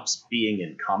stops being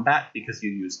in combat because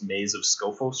you used Maze of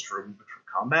Scophos to remove it from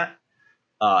combat,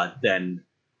 then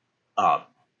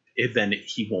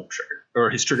he won't trigger, or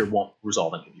his trigger won't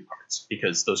resolve and give you cards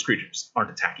because those creatures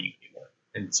aren't attacking you anymore.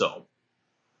 And so,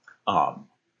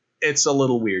 it's a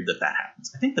little weird that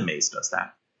happens. I think the Maze does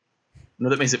that. No,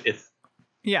 that Maze if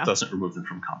doesn't remove them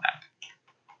from combat.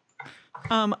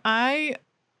 I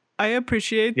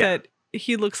appreciate that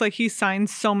he looks like he signed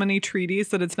so many treaties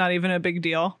that it's not even a big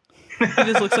deal. He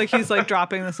just looks like he's like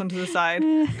dropping this one to the side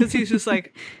because he's just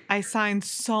like, I signed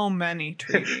so many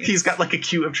treaties. He's got like a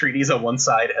queue of treaties on one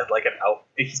side and like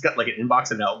he's got like an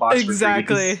inbox and an outbox.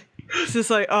 Exactly. It's just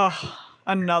like, oh,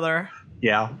 another.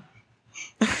 Yeah.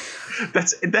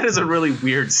 That is a really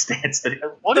weird stance.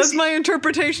 That's my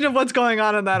interpretation of what's going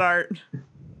on in that art.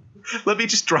 Let me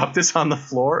just drop this on the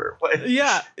floor. What?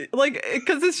 Yeah, like,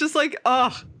 because it's just like,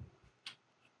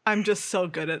 I'm just so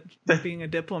good at being a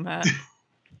diplomat.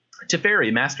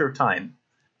 Teferi, Master of Time.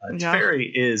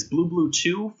 Teferi is blue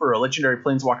 2 for a legendary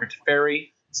planeswalker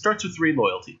Teferi. Starts with 3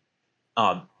 loyalty.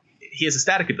 He has a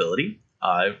static ability,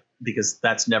 because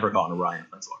that's never gone awry in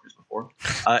planeswalkers before.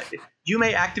 You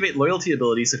may activate loyalty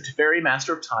abilities of Teferi,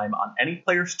 Master of Time on any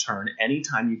player's turn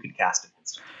anytime you can cast an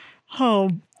instant.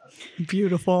 Oh,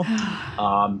 beautiful.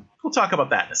 We'll talk about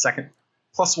that in a second.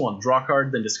 +1, draw a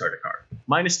card, then discard a card.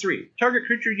 -3, target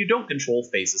creature you don't control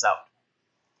phases out.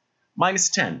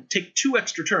 -10, take 2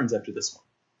 extra turns after this one.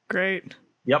 Great.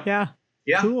 Yep. Yeah.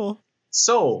 Cool.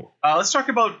 So, let's talk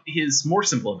about his more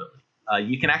simple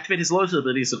ability. You can activate his loyalty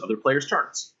abilities on other players'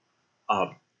 turns.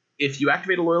 If you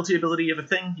activate a loyalty ability of a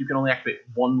thing, you can only activate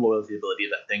 1 loyalty ability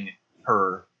of that thing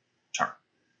per turn,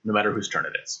 no matter whose turn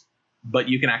it is. But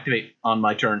you can activate on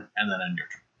my turn and then on your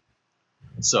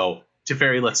turn. So,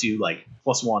 Teferi lets you, like,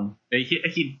 +1.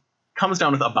 He comes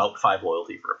down with about 5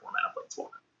 loyalty for a 4-mana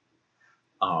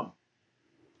planeswalker.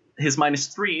 His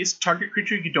 -3s, target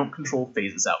creature you don't control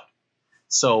phases out.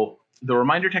 So, the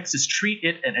reminder text is treat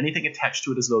it and anything attached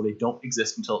to it as though they don't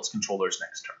exist until its controller's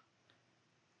next turn.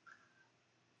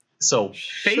 So,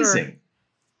 phasing.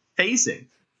 Phasing.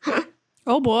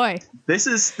 Oh boy. This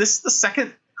is the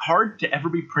second card to ever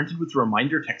be printed with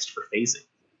reminder text for phasing.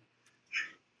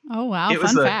 Oh wow,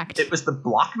 fun fact. It was the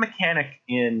block mechanic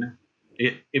in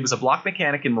it was a block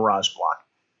mechanic in Mirage Block,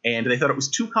 and they thought it was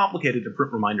too complicated to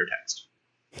print reminder text.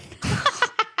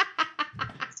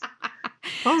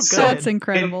 Oh, So that's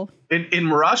incredible. In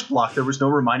Mirage Block, there was no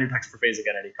reminder text for phasing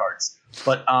on any cards.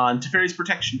 But on Teferi's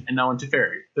Protection and now on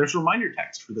Teferi, there's reminder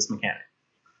text for this mechanic.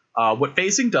 What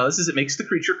phasing does is it makes the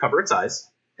creature cover its eyes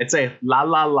and say, la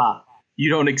la la, you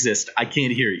don't exist, I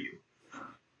can't hear you.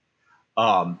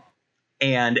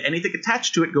 And anything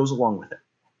attached to it goes along with it.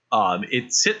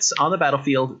 It sits on the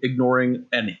battlefield, ignoring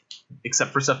anything,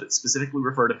 except for stuff that specifically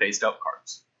refer to phased out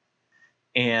cards.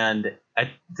 And at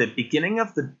the beginning of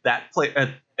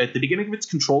at the beginning of its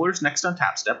controller's next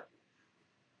untap step,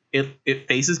 it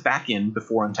phases back in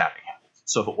before untapping happens.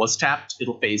 So if it was tapped,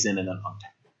 it'll phase in and then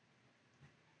untap.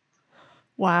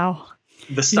 Wow.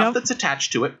 The stuff that's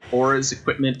attached to it, auras,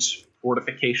 equipment,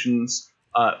 fortifications,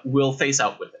 will phase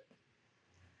out with it.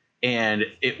 And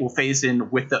it will phase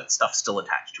in with the stuff still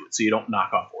attached to it, so you don't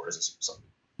knock off auras or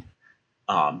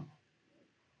something.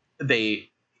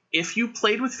 If you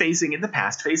played with phasing in the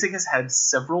past, phasing has had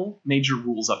several major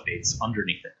rules updates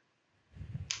underneath it.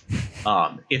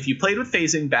 If you played with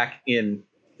phasing back in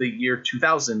the year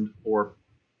 2000 or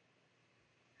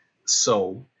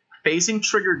so, phasing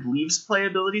triggered leaves play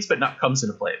abilities, but not comes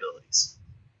into play abilities.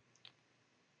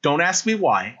 Don't ask me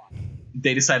why.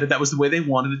 They decided that was the way they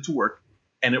wanted it to work,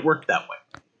 and it worked that way.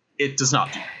 It does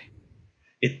not do that.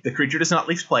 If the creature does not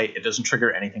leave play, it doesn't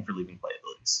trigger anything for leaving play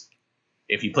abilities.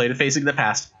 If you played a phasing in the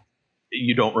past,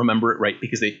 you don't remember it, right?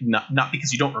 Because they not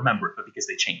because you don't remember it, but because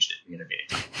they changed it in the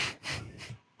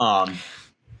intervening.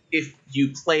 If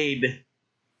you played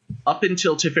up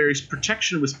until Teferi's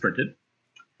Protection was printed,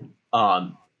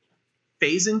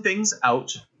 phasing things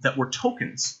out that were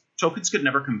tokens could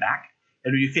never come back.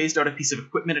 And if you phased out a piece of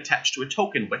equipment attached to a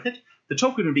token with it, the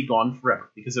token would be gone forever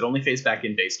because it only phased back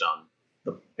in based on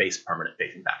the base permanent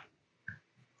phasing back.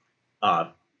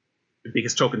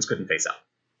 Because tokens couldn't phase out,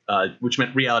 which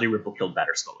meant Reality Ripple killed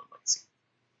Batterskull and Legacy.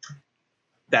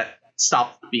 That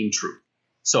stopped being true.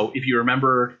 So if you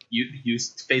remember, you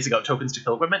used phasing out tokens to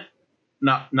kill equipment,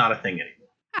 not a thing anymore.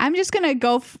 I'm just going to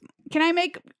go. Can I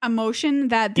make a motion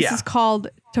that this is called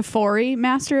Teferi,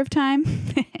 Master of Time?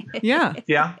 Yeah.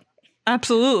 Yeah.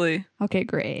 Absolutely. Okay,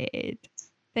 great.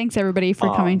 Thanks, everybody,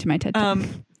 for coming to my TED Talk.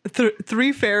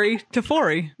 Three fairy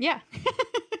Teferi. Yeah.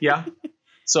 Yeah.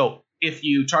 So if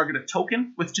you target a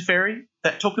token with Teferi,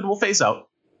 that token will phase out,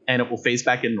 and it will phase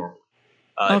back in normally.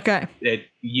 Okay. It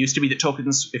used to be that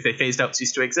tokens, if they phased out,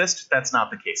 cease to exist. That's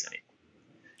not the case anymore.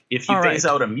 If you phase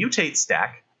out a mutate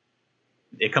stack,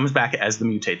 it comes back as the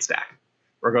mutate stack,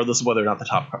 regardless of whether or not the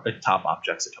top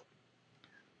object's a token.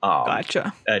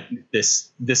 Gotcha.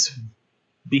 This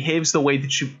behaves the way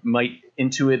that you might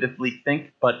intuitively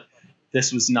think, but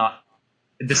this is not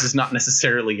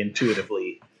necessarily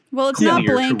intuitively. Well, it's not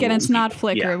blink and it's not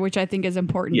flicker, which I think is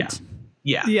important.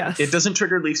 Yeah. Yes. It doesn't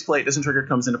trigger Leaf's play. It doesn't trigger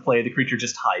comes into play. The creature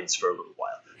just hides for a little while.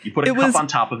 You put a cup on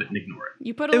top of it and ignore it.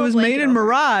 You put it was made in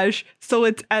Mirage, so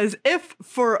it's as if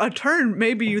for a turn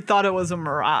maybe you thought it was a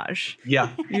Mirage. Yeah.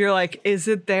 You're like, is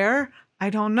it there? I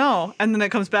don't know. And then it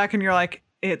comes back and you're like,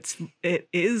 it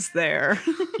is there.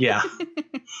 Yeah.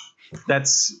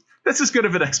 That's as good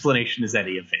of an explanation as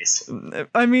any of Face.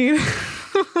 I mean,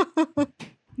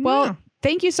 well,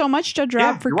 thank you so much, Judge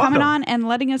Rob, for coming on and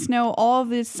letting us know all of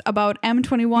this about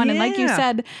M21. And like you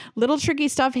said, little tricky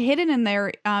stuff hidden in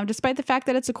there, despite the fact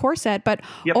that it's a core set. But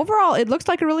overall, it looks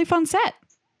like a really fun set.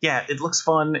 Yeah, it looks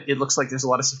fun. It looks like there's a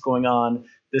lot of stuff going on.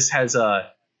 This has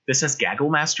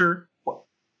Gaggle Master.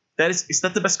 Is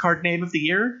that the best card name of the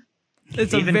year?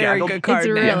 It's a very good card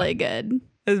name. It's really good.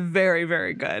 It's very,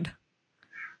 very good.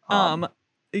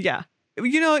 Yeah.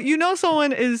 You know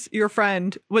someone is your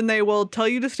friend when they will tell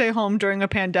you to stay home during a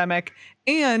pandemic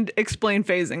and explain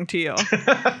phasing to you.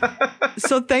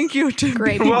 So thank you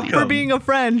for being a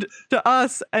friend to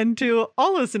us and to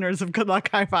all listeners of Good Luck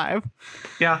High Five.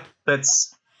 Yeah,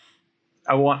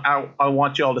 I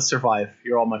want you all to survive.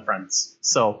 You're all my friends.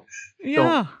 So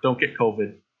don't get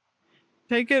COVID.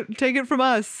 Take it from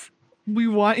us. We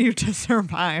want you to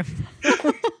survive.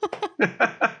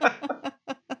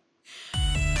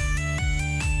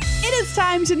 It is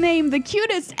time to name the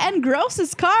cutest and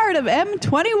grossest card of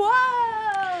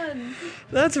M21.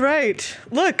 That's right.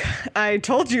 Look, I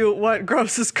told you what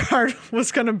grossest card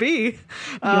was going to be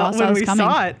when we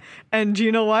saw it. And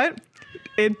you know what?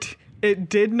 It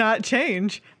did not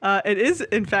change. It is,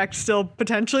 in fact, still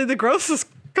potentially the grossest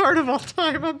card of all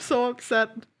time. I'm so upset.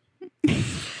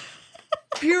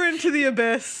 Peer into the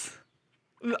abyss.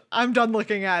 I'm done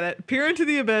looking at it. Peer into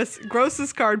the abyss.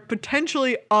 Grossest card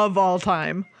potentially of all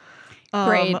time.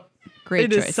 Great choice.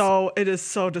 It is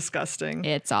so disgusting.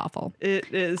 It's awful.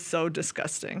 It is so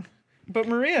disgusting. But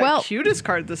Maria, cutest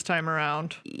card this time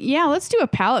around. Yeah, let's do a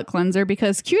palette cleanser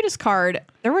because cutest card,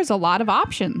 there was a lot of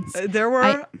options. There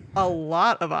were a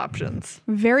lot of options.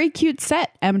 Very cute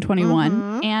set, M21.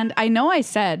 Mm-hmm. And I know I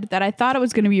said that I thought it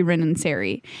was going to be Rin and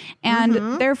Seri.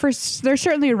 And they're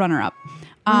certainly a runner-up.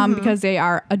 Because they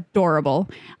are adorable.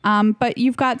 But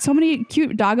you've got so many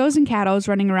cute doggos and cattos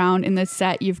running around in this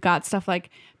set. You've got stuff like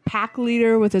Pack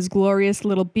Leader with his glorious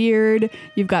little beard.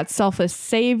 You've got Selfless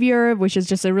Savior, which is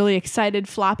just a really excited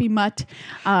floppy mutt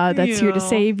that's here to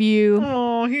save you.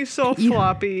 Oh, he's so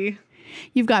floppy.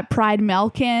 You've got Pride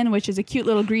Melkin, which is a cute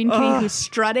little green kitty who's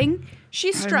strutting.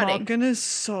 She's strutting. Pride Melkin is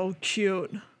so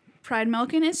cute. Pride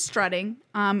Melkin is strutting.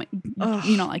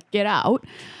 Like get out.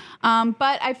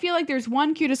 But I feel like there's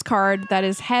one cutest card that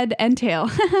is head and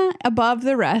tail above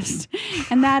the rest,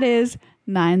 and that is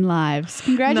 9 Lives.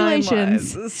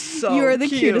 Congratulations. 9 Lives. So you are the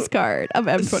cutest card of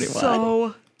M21.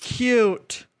 So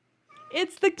cute.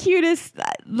 It's the cutest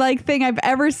thing I've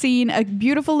ever seen. A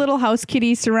beautiful little house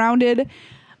kitty surrounded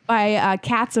by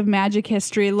cats of magic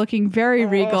history, looking very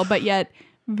regal, but yet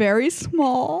very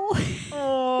small.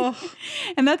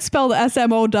 And that's spelled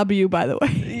S-M-O-W, by the way.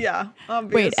 Yeah,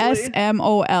 obviously. Wait,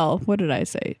 S-M-O-L. What did I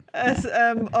say?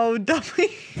 S-M-O-W.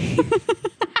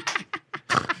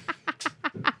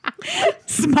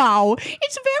 small.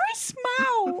 It's very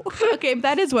small. Okay,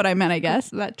 that is what I meant, I guess.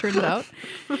 That turns out.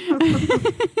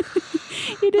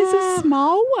 It is a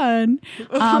small one.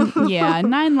 Yeah,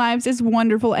 Nine Lives is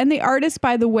wonderful. And the artist,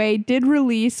 by the way, did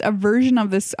release a version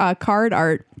of this card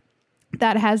art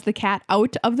that has the cat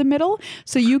out of the middle.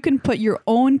 So you can put your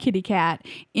own kitty cat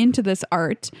into this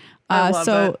art. I love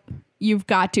it. You've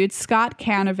got to. It's Scott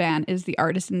Canavan is the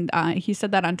artist, and he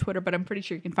said that on Twitter, but I'm pretty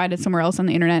sure you can find it somewhere else on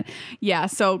the internet. Yeah,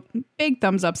 so big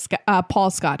thumbs up,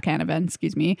 Paul Scott Canavan.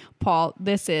 Excuse me, Paul.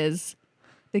 This is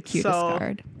the cutest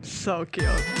card. So cute.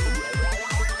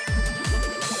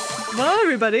 Well,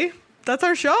 everybody, that's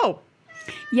our show.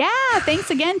 Yeah, thanks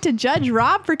again to Judge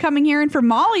Rob for coming here and for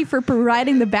Molly for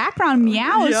providing the background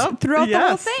meows throughout the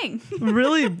whole thing.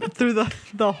 Really, through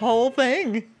the whole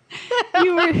thing.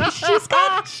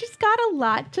 She's got a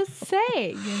lot to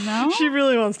say, you know? She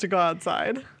really wants to go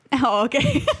outside. Oh,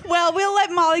 okay. Well, we'll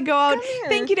let Molly go out.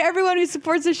 Thank you to everyone who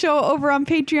supports the show over on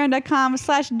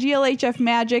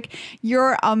patreon.com/GLHFmagic.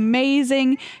 You're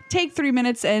amazing. Take 3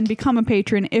 minutes and become a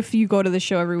patron if you go to the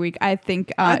show every week. I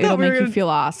think it'll make you feel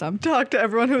awesome. Talk to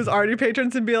everyone who's already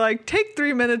patrons and be like, take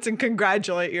 3 minutes and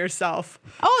congratulate yourself.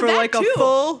 Oh, for that like too. A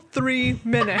full 3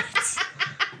 minutes.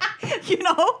 You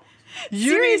know?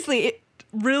 Seriously. Need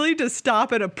really to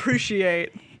stop and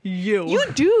appreciate you. You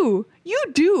do.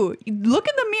 Look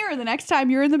in the mirror the next time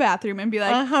you're in the bathroom and be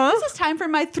like, this is time for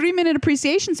my 3-minute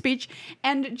appreciation speech,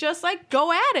 and just like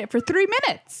go at it for 3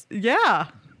 minutes. Yeah.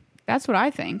 That's what I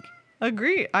think.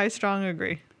 Agree. I strong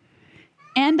agree.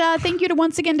 And thank you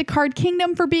once again to Card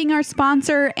Kingdom for being our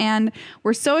sponsor. And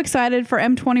we're so excited for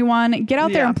M21. Get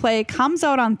out there and play. It comes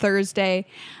out on Thursday.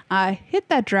 Hit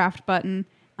that draft button.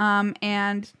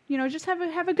 And just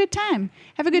have a good time.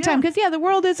 Have a good time, because the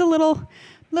world is a little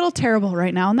terrible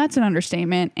right now, and that's an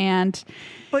understatement.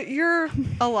 But you're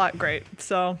a lot great,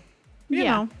 so you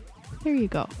know. There you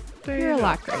go. There You're you a go.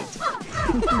 lot great.